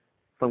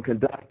 From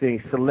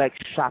conducting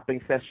select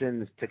shopping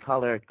sessions to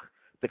color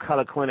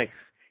clinics,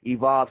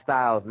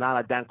 EvolveStyle's,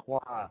 Nana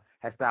Danquaah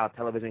has styled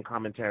television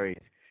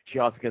commentaries. She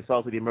also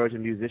consults with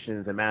emerging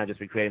musicians and managers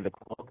for creating the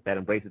look that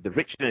embraces the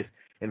richness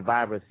and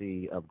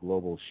vibrancy of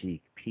global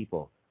chic.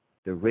 People,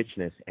 the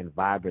richness and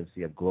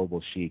vibrancy of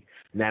global chic.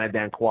 Nana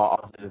Danquaah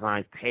also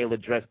designs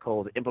tailored dress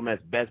codes and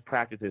implements best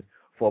practices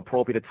for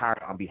appropriate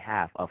attire on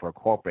behalf of her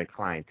corporate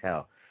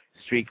clientele.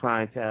 Street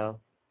clientele,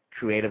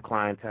 creative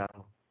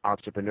clientele,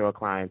 entrepreneurial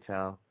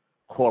clientele,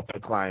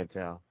 corporate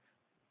clientele.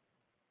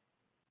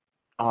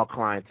 All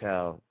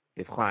clientele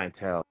is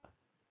clientele.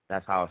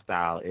 That's how her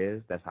style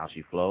is. That's how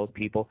she flows.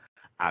 People,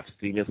 I've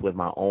seen this with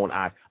my own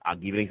eyes. I'll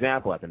give you an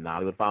example at the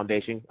Nollywood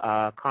Foundation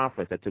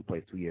conference that took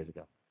place 2 years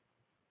ago.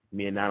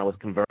 Me and Nana was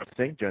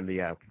conversing during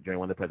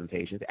one of the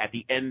presentations. At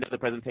the end of the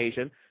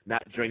presentation,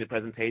 not during the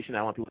presentation, I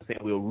don't want people to say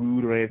we were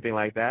rude or anything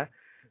like that.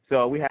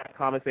 So we had a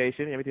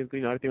conversation. Everything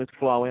was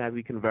flowing as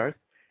we conversed.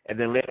 And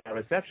then later at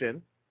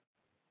reception,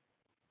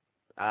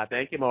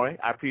 thank you, Maury.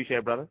 I appreciate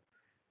it, brother.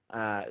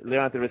 Later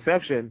at the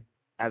reception,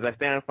 as I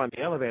stand in front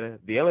of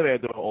the elevator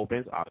door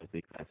opens,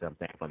 obviously, because I'm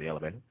standing in front of the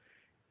elevator,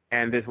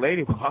 and this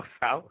lady walks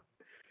out,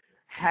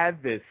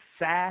 had this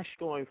sash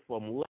going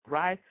from left to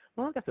right.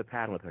 Well, that's a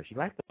pattern with her. She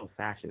likes those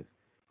sashes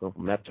going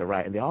from left to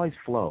right, and they always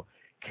flow.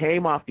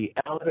 Came off the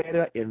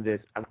elevator in this,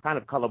 I'm kind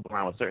of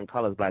colorblind with certain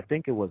colors, but I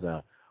think it was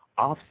a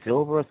off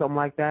silver or something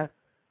like that.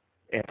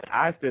 And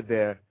I stood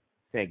there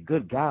saying,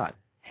 good God.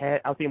 I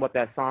was thinking about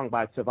that song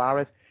by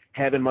Tavares,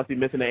 Heaven Must Be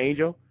Missing an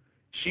Angel.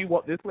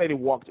 This lady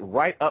walked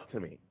right up to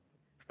me,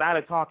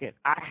 started talking.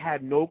 I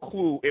had no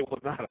clue it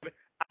was not.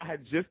 I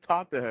had just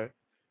talked to her.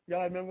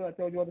 Y'all remember I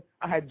told you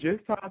I had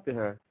just talked to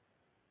her,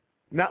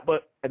 not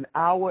but an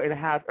hour and a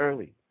half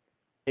early,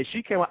 and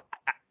she came up.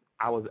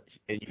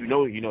 And you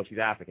know she's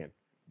African.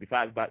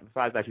 Besides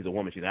that she's a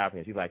woman, she's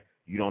African. She's like,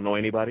 you don't know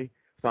anybody?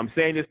 So I'm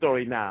saying this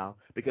story now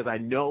because I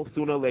know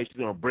sooner or later she's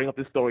going to bring up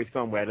this story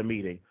somewhere at a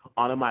meeting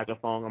on a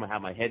microphone. I'm going to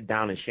have my head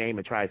down in shame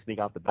and try to sneak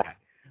out the back.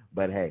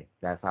 But, hey,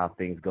 that's how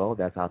things go.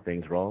 That's how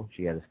things roll.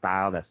 She has a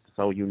style that's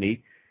so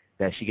unique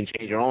that she can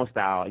change her own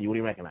style and you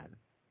wouldn't even recognize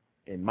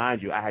it. And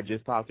mind you, I had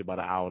just talked to her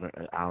about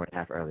an hour and a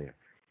half earlier.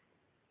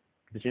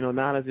 But,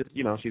 Nana's just,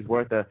 she's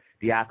worth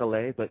the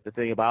accolade. But the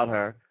thing about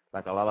her,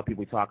 like a lot of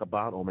people we talk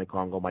about, Ome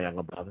Congo, my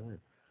younger brother,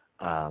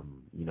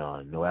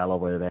 Noel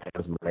over there, it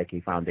was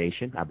Maleki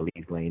Foundation, I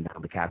believe, laying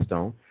down the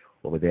capstone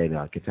over there in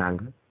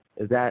Katanga,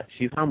 is that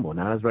she's humble.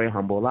 Nana's very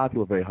humble. A lot of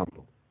people are very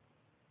humble.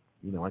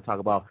 I talk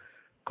about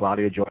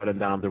Claudia Jordan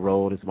down the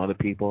road and some other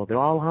people. They're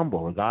all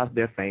humble, regardless of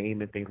their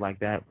fame and things like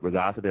that,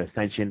 regardless of their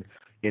ascension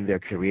in their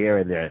career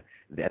and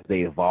as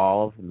they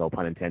evolve, no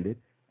pun intended,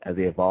 as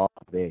they evolve,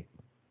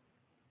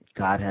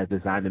 God has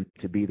designed them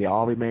to be, they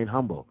all remain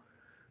humble.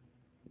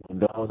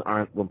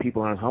 When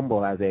people aren't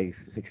humble as they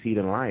succeed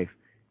in life,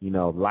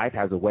 life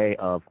has a way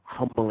of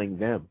humbling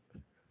them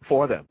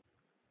for them.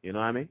 You know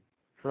what I mean?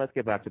 So let's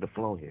get back to the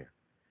flow here.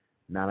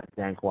 Nana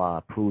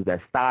Danquaah proves that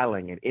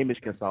styling and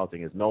image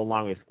consulting is no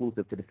longer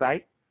exclusive to the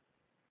site.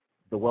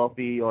 The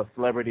wealthy or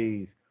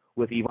celebrities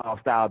with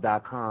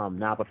EvolveStyle.com,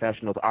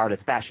 non-professionals,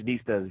 artists,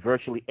 fashionistas,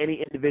 virtually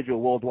any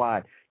individual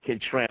worldwide can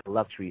trend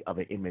luxury of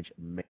an image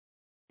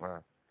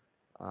maker.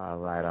 All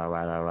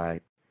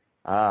right.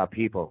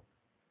 People,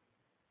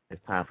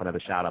 it's time for another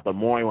shout-out. But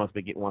Maury wants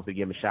to give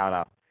him a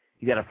shout-out.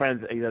 He's at a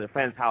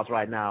friend's house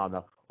right now on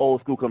the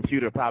old-school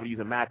computer, probably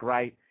using Mac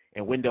Write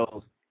and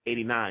Windows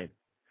 89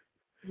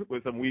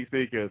 with some weak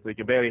speakers, so he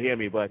can barely hear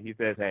me. But he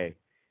says, hey,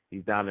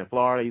 he's down in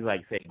Florida. He's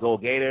like, say, go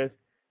Gators.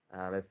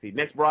 Let's see.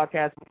 Next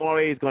broadcast,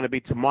 Maury, is going to be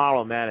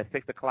tomorrow, man, at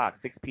 6 o'clock,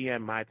 6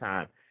 p.m. my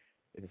time.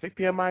 Is it 6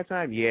 p.m. my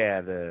time?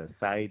 Yeah, the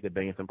site, the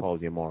Binghamton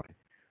Symposium, Maury.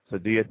 So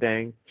do your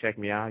thing. Check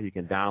me out. You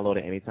can download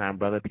it anytime,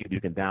 brother. You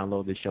can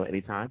download this show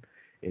anytime.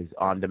 It's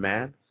on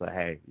demand. So,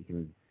 hey, you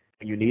can,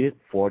 when you need it,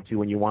 forward to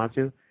when you want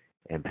to,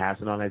 and pass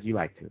it on as you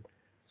like to.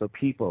 So,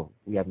 people,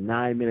 we have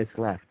 9 minutes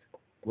left.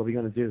 What are we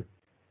going to do?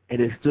 And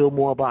there's still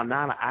more about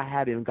Nana I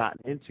hadn't even gotten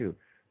into.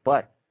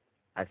 But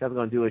I said I was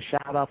going to do a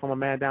shout-out from a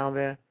man down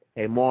there.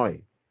 Hey, Maury,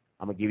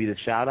 I'm going to give you the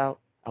shout-out.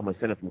 I'm going to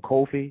send it from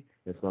Kofi.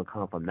 It's going to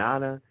come from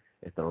Nana.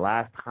 It's the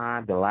last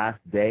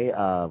day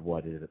of,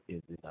 what is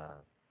it,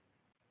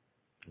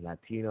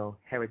 Latino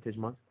Heritage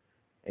Month.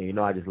 And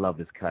I just love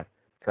this cut.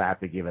 So I have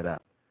to give it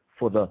up.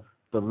 For the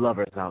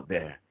lovers out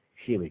there,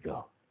 here we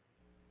go.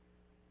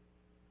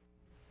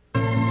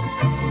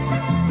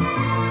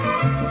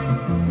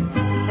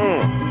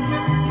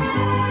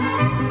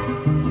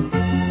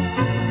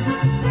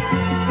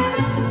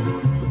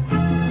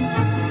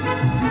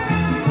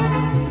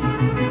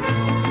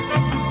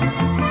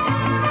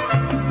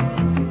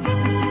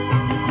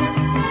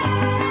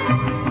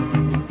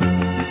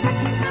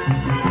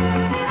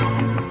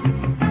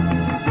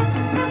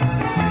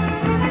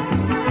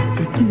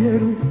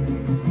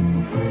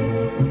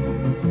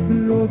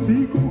 Lo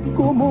digo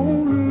como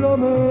un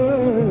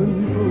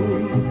lamento,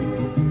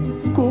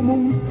 como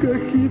un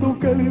quejido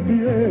que el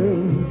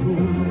viento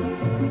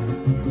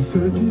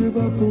se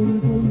lleva por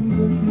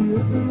donde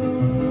quiera.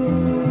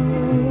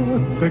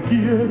 Te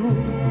quiero,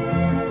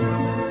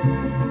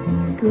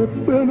 qué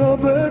pena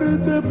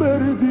verte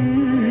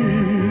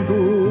perdido,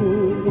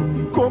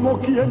 como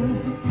quien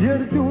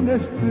pierde una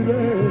estrella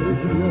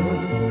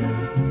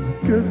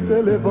que se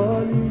le va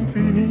al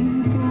infinito.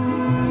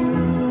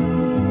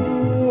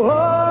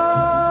 Ay,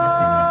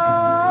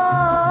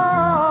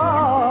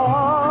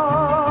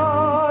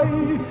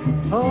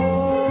 ay,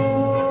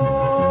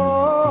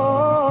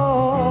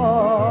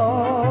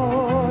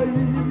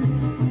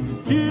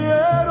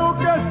 quiero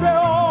que se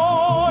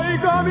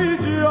oiga mi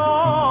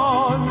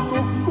llanto,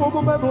 como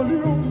me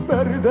dolió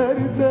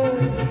perderte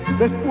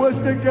después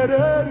de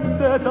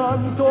quererte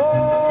tanto.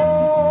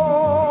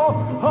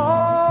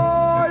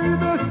 Ay,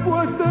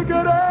 después de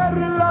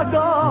quererla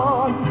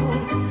tanto,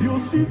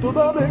 Diosito,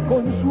 dame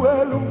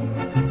consuelo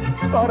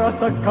para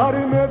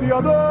sacarme de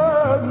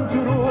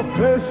adentro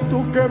esto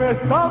que me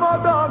está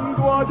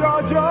matando allá,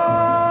 allá.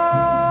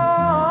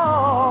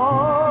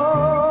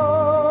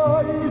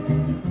 Ay,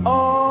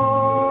 ay.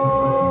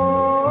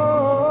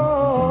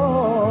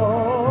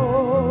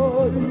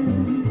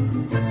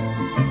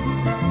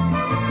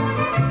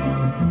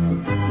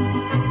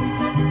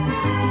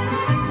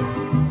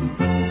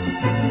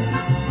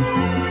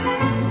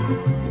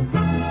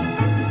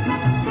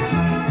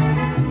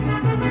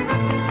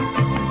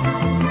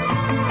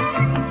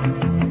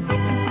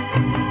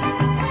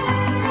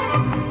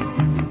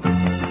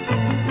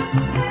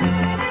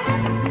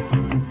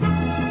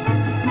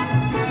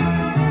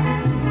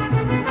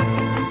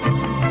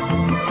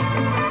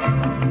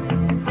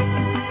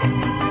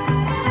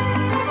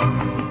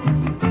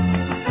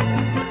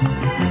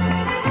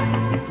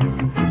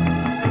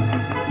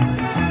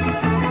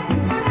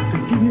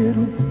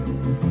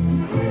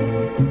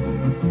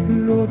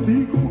 Lo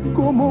digo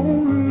como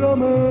un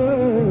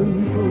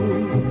lamento,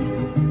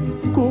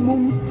 como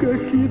un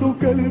quejido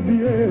que el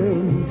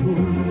viento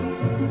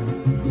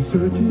se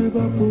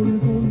lleva por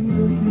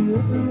donde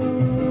quiera.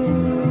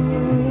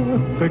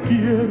 Te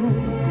quiero,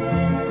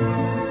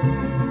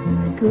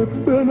 qué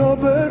pena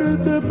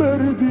verte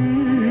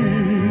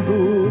perdido,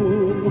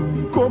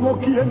 como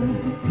quien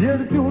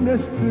pierde una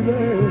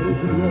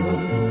estrella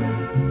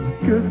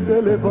que se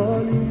le va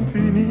al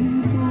infinito.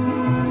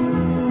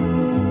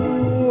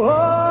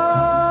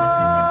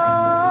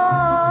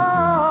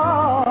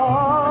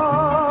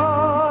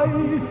 Ay,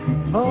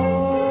 ay,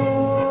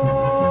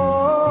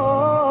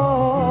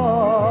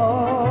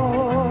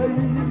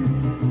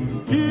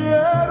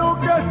 quiero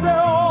que se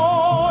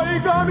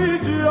oiga mi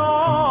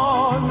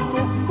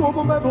llanto, como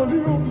me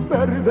dolió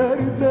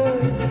perderte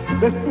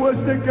después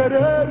de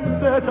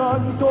quererte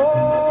tanto.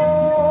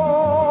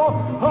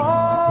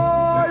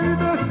 Ay,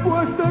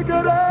 después de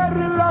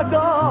quererla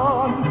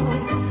tanto,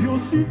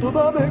 Diosito,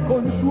 dame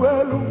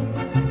consuelo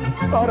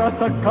para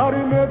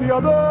sacarme de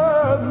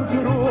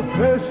adentro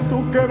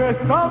esto que me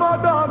está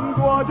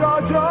matando allá,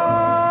 allá.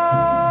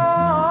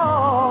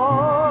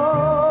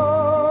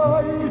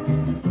 Ay,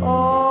 ay,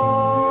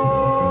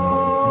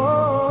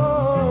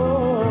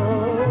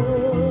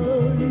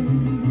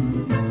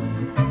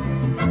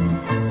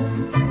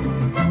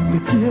 te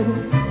quiero.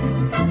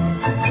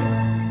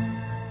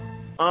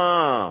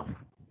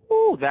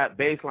 That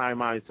bass line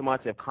reminds me so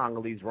much of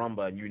Congolese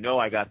rumba, and you know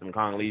I got some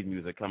Congolese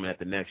music coming at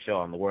the next show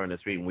on the Word in the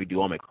Street when we do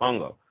Ome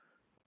Congo,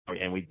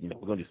 and we're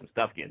gonna do some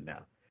stuff getting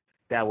down.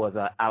 That was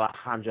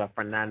Alejandra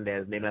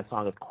Fernandez. The name of that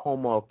song is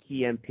Como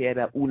Quien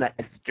Pierde una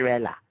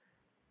Estrella.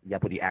 You gotta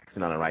put the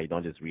accent on it right.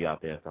 Don't just read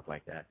out there and stuff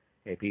like that.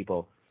 Hey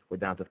people, we're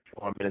down to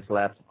 4 minutes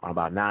left on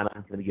About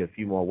Nana. Let me give a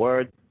few more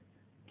words,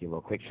 give a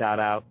little quick shout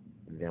out,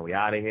 and then we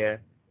out of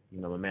here. You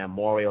know my man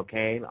Maury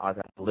O'Kane, our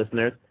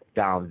listeners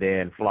down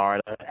there in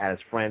Florida at his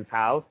friend's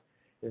house.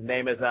 His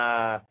name is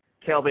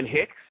Kelvin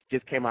Hicks.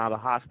 Just came out of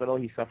the hospital.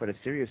 He suffered a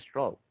serious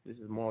stroke. This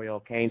is Maury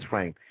O'Kane's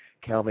friend,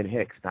 Kelvin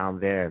Hicks, down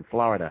there in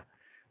Florida.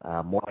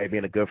 Maury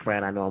being a good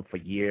friend. I know him for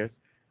years.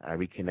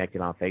 Reconnected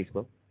on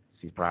Facebook.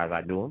 She's surprised I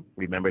knew him,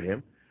 remembered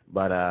him.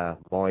 But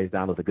Maury's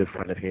down with a good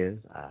friend of his,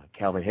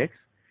 Kelvin Hicks.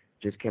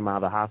 Just came out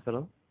of the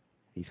hospital.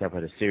 He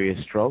suffered a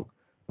serious stroke.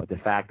 But the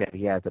fact that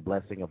he has the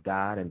blessing of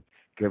God and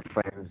good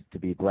friends to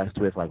be blessed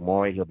with like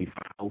Maury, he'll be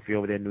fine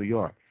over there in New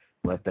York.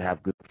 Blessed to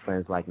have good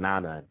friends like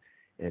Nana.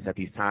 And it's at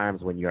these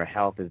times when your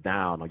health is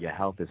down or your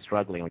health is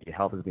struggling or your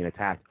health is being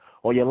attacked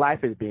or your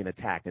life is being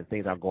attacked and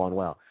things aren't going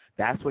well.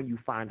 That's when you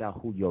find out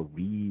who your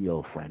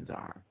real friends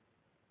are.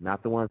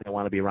 Not the ones that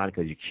want to be around you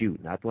because you're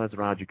cute. Not the ones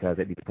around you because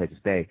they need a place to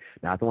stay.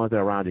 Not the ones that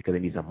are around you because they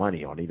need some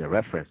money or need a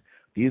reference.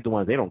 These are the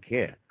ones they don't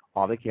care.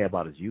 All they care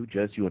about is you,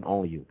 just you, and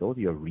only you. Those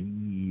are your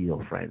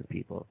real friends,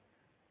 people.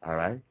 All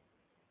right?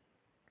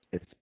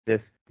 It's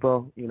just,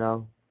 people, you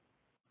know,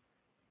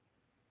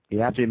 you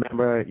have to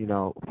remember, you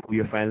know, who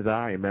your friends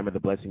are and remember the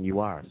blessing you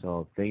are.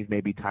 So things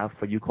may be tough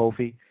for you,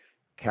 Kofi,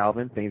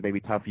 Calvin. Things may be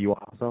tough for you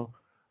also.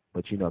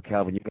 But, you know,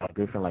 Calvin, you got a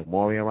good friend like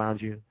Maury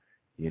around you.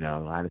 You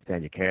know, I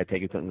understand your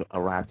caretaker couldn't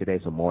arrive today,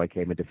 so Maury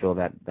came in to fill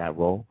that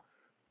role.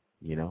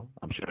 You know,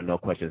 I'm sure no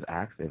questions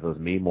asked. If it was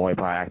me, Maury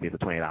probably asked me for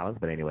 $20.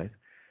 But anyways,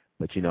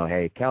 but you know,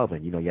 hey,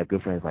 Kelvin, you know, you have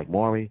good friends like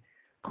Maury,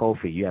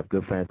 Kofi. You have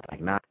good friends like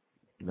Nana.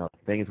 You know,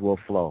 things will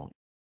flow.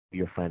 Who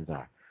your friends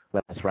are.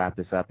 Let's wrap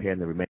this up here in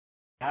the remaining.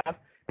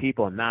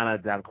 People, Nana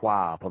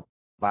Danquaah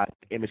provides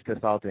image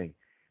consulting.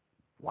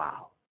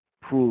 Wow,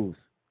 proves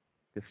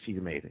this. She's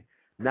amazing.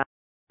 Nana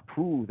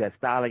proves that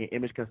styling and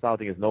image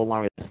consulting is no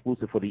longer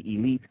exclusive for the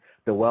elite,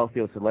 the wealthy,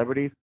 or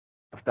celebrities.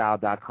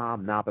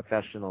 Style.com,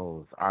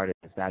 non-professionals,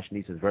 artists,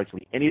 fashionistas,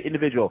 virtually any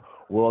individual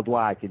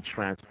worldwide can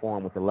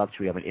transform with the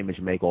luxury of an image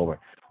makeover.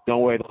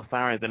 Don't worry, those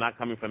sirens, they're not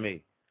coming from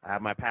me. I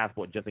have my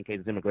passport just in case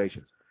it's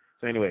immigration.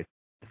 So anyways,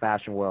 the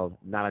fashion world,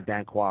 Nana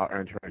Danquaah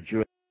earned her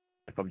juris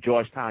from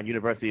Georgetown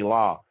University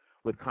Law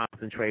with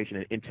concentration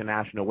in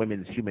international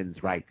women's human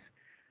rights.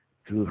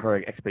 Through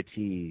her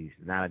expertise,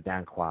 Nana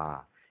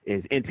Danquaah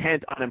is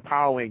intent on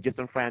empowering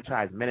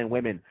disenfranchised men and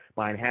women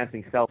by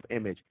enhancing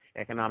self-image,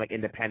 economic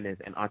independence,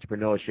 and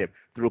entrepreneurship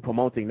through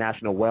promoting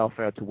national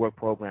welfare to work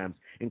programs,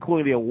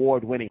 including the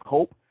award-winning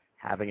HOPE,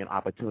 having an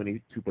opportunity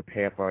to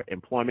prepare for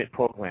employment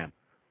program.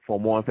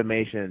 For more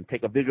information,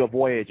 take a visual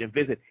voyage and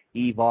visit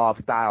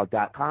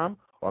EvolveStyle's.com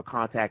or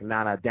contact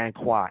Nana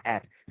Danquaah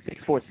at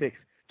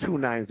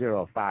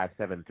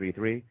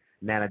 646-290-5733.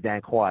 Nana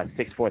Danquaah at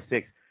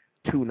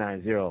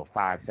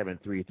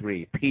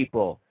 646-290-5733.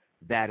 People,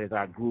 that is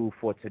our groove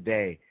for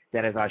today.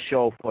 That is our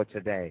show for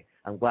today.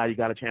 I'm glad you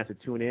got a chance to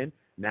tune in.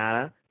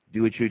 Nana,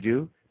 do what you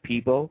do.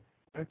 People,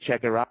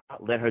 check her out.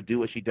 Let her do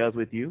what she does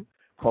with you.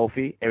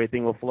 Kofi,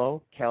 everything will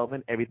flow.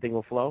 Kelvin, everything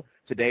will flow.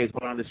 Today's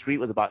Word on the Street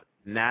was about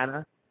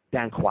Nana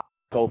Danquaah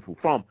Tofu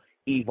from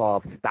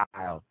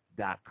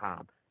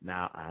EvolveStyle's.com.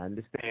 Now, I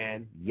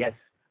understand. Yes,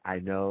 I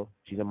know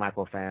she's a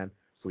Michael fan,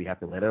 so we have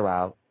to let her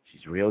out.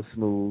 She's real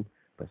smooth,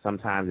 but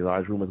sometimes there's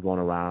always rumors going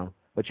around.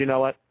 But you know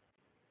what?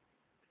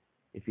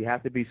 If you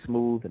have to be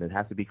smooth and it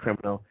has to be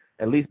criminal,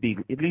 at least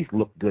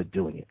look good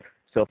doing it.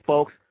 So,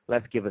 folks,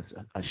 let's give us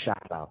a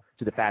shout-out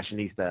to the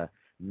fashionista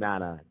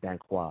Nana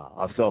Danquaah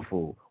of Soul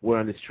Food. We're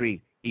on the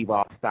street,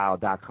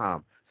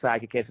 EvolveStyle.com.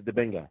 Psychic Kesa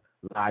Debinga,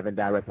 live and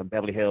direct from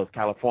Beverly Hills,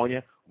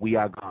 California. We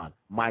are gone.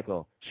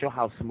 Michael, show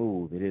how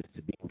smooth it is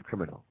to be with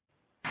criminal.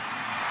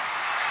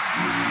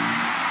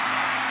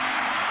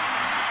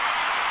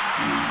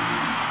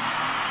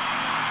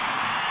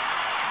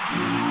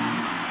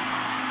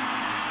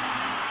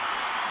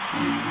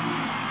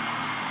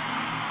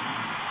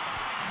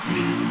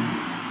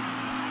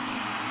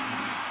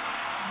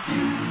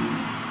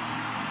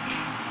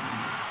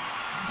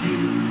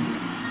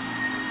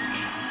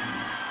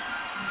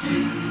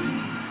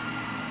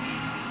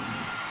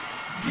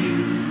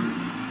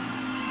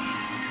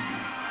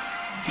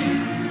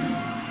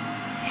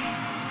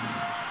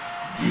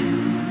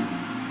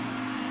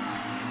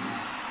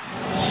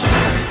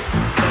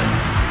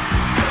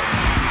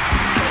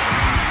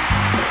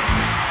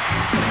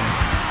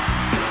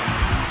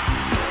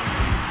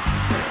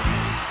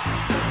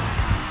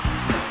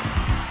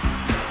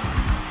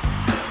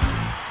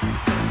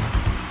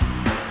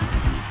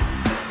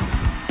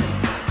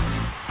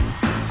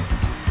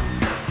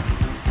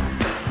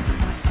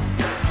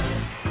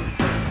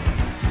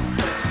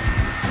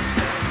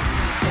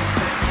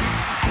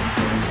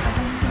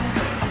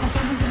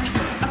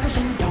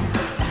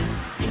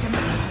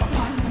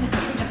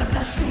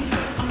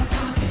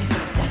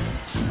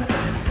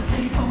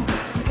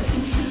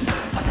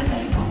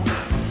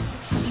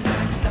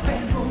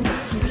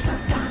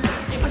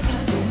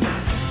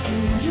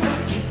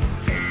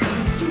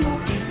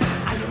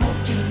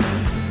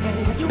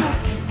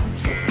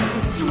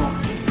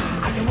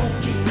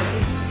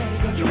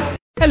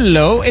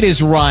 Hello, it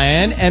is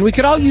Ryan, and we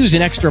could all use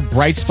an extra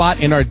bright spot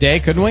in our day,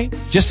 couldn't we?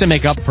 Just to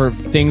make up for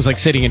things like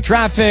sitting in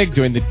traffic,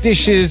 doing the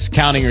dishes,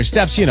 counting your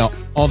steps, you know,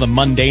 all the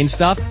mundane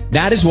stuff.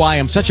 That is why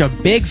I'm such a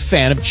big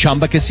fan of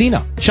Chumba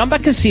Casino. Chumba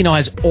Casino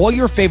has all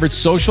your favorite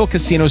social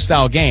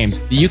casino-style games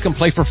that you can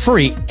play for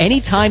free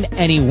anytime,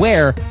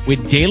 anywhere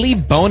with daily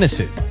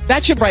bonuses.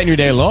 That should brighten your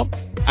day a little.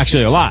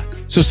 Actually, a lot.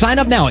 So sign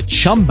up now at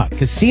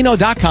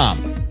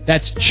ChumbaCasino.com.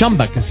 That's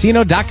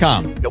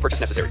ChumbaCasino.com. No purchase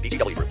necessary.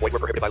 VGW Group. Void where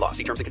prohibited by law.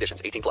 See terms and conditions.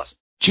 18+.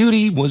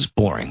 Judy was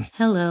boring.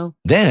 Hello.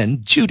 Then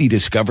Judy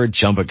discovered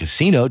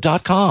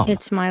ChumbaCasino.com.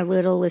 It's my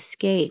little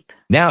escape.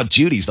 Now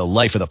Judy's the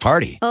life of the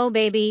party. Oh,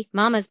 baby,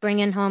 mama's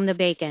bringing home the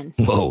bacon.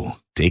 Whoa,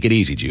 take it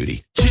easy,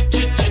 Judy.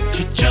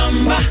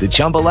 The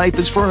Chumba life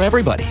is for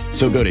everybody.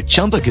 So go to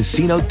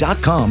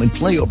ChumbaCasino.com and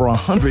play over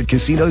 100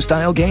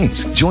 casino-style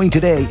games. Join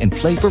today and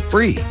play for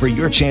free for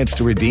your chance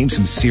to redeem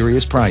some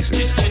serious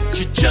prizes.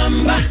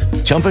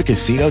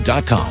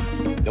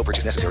 ChumbaCasino.com. No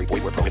purchase necessary.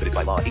 Void where prohibited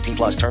by law. 18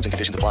 plus terms and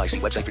conditions apply. See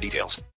website for details.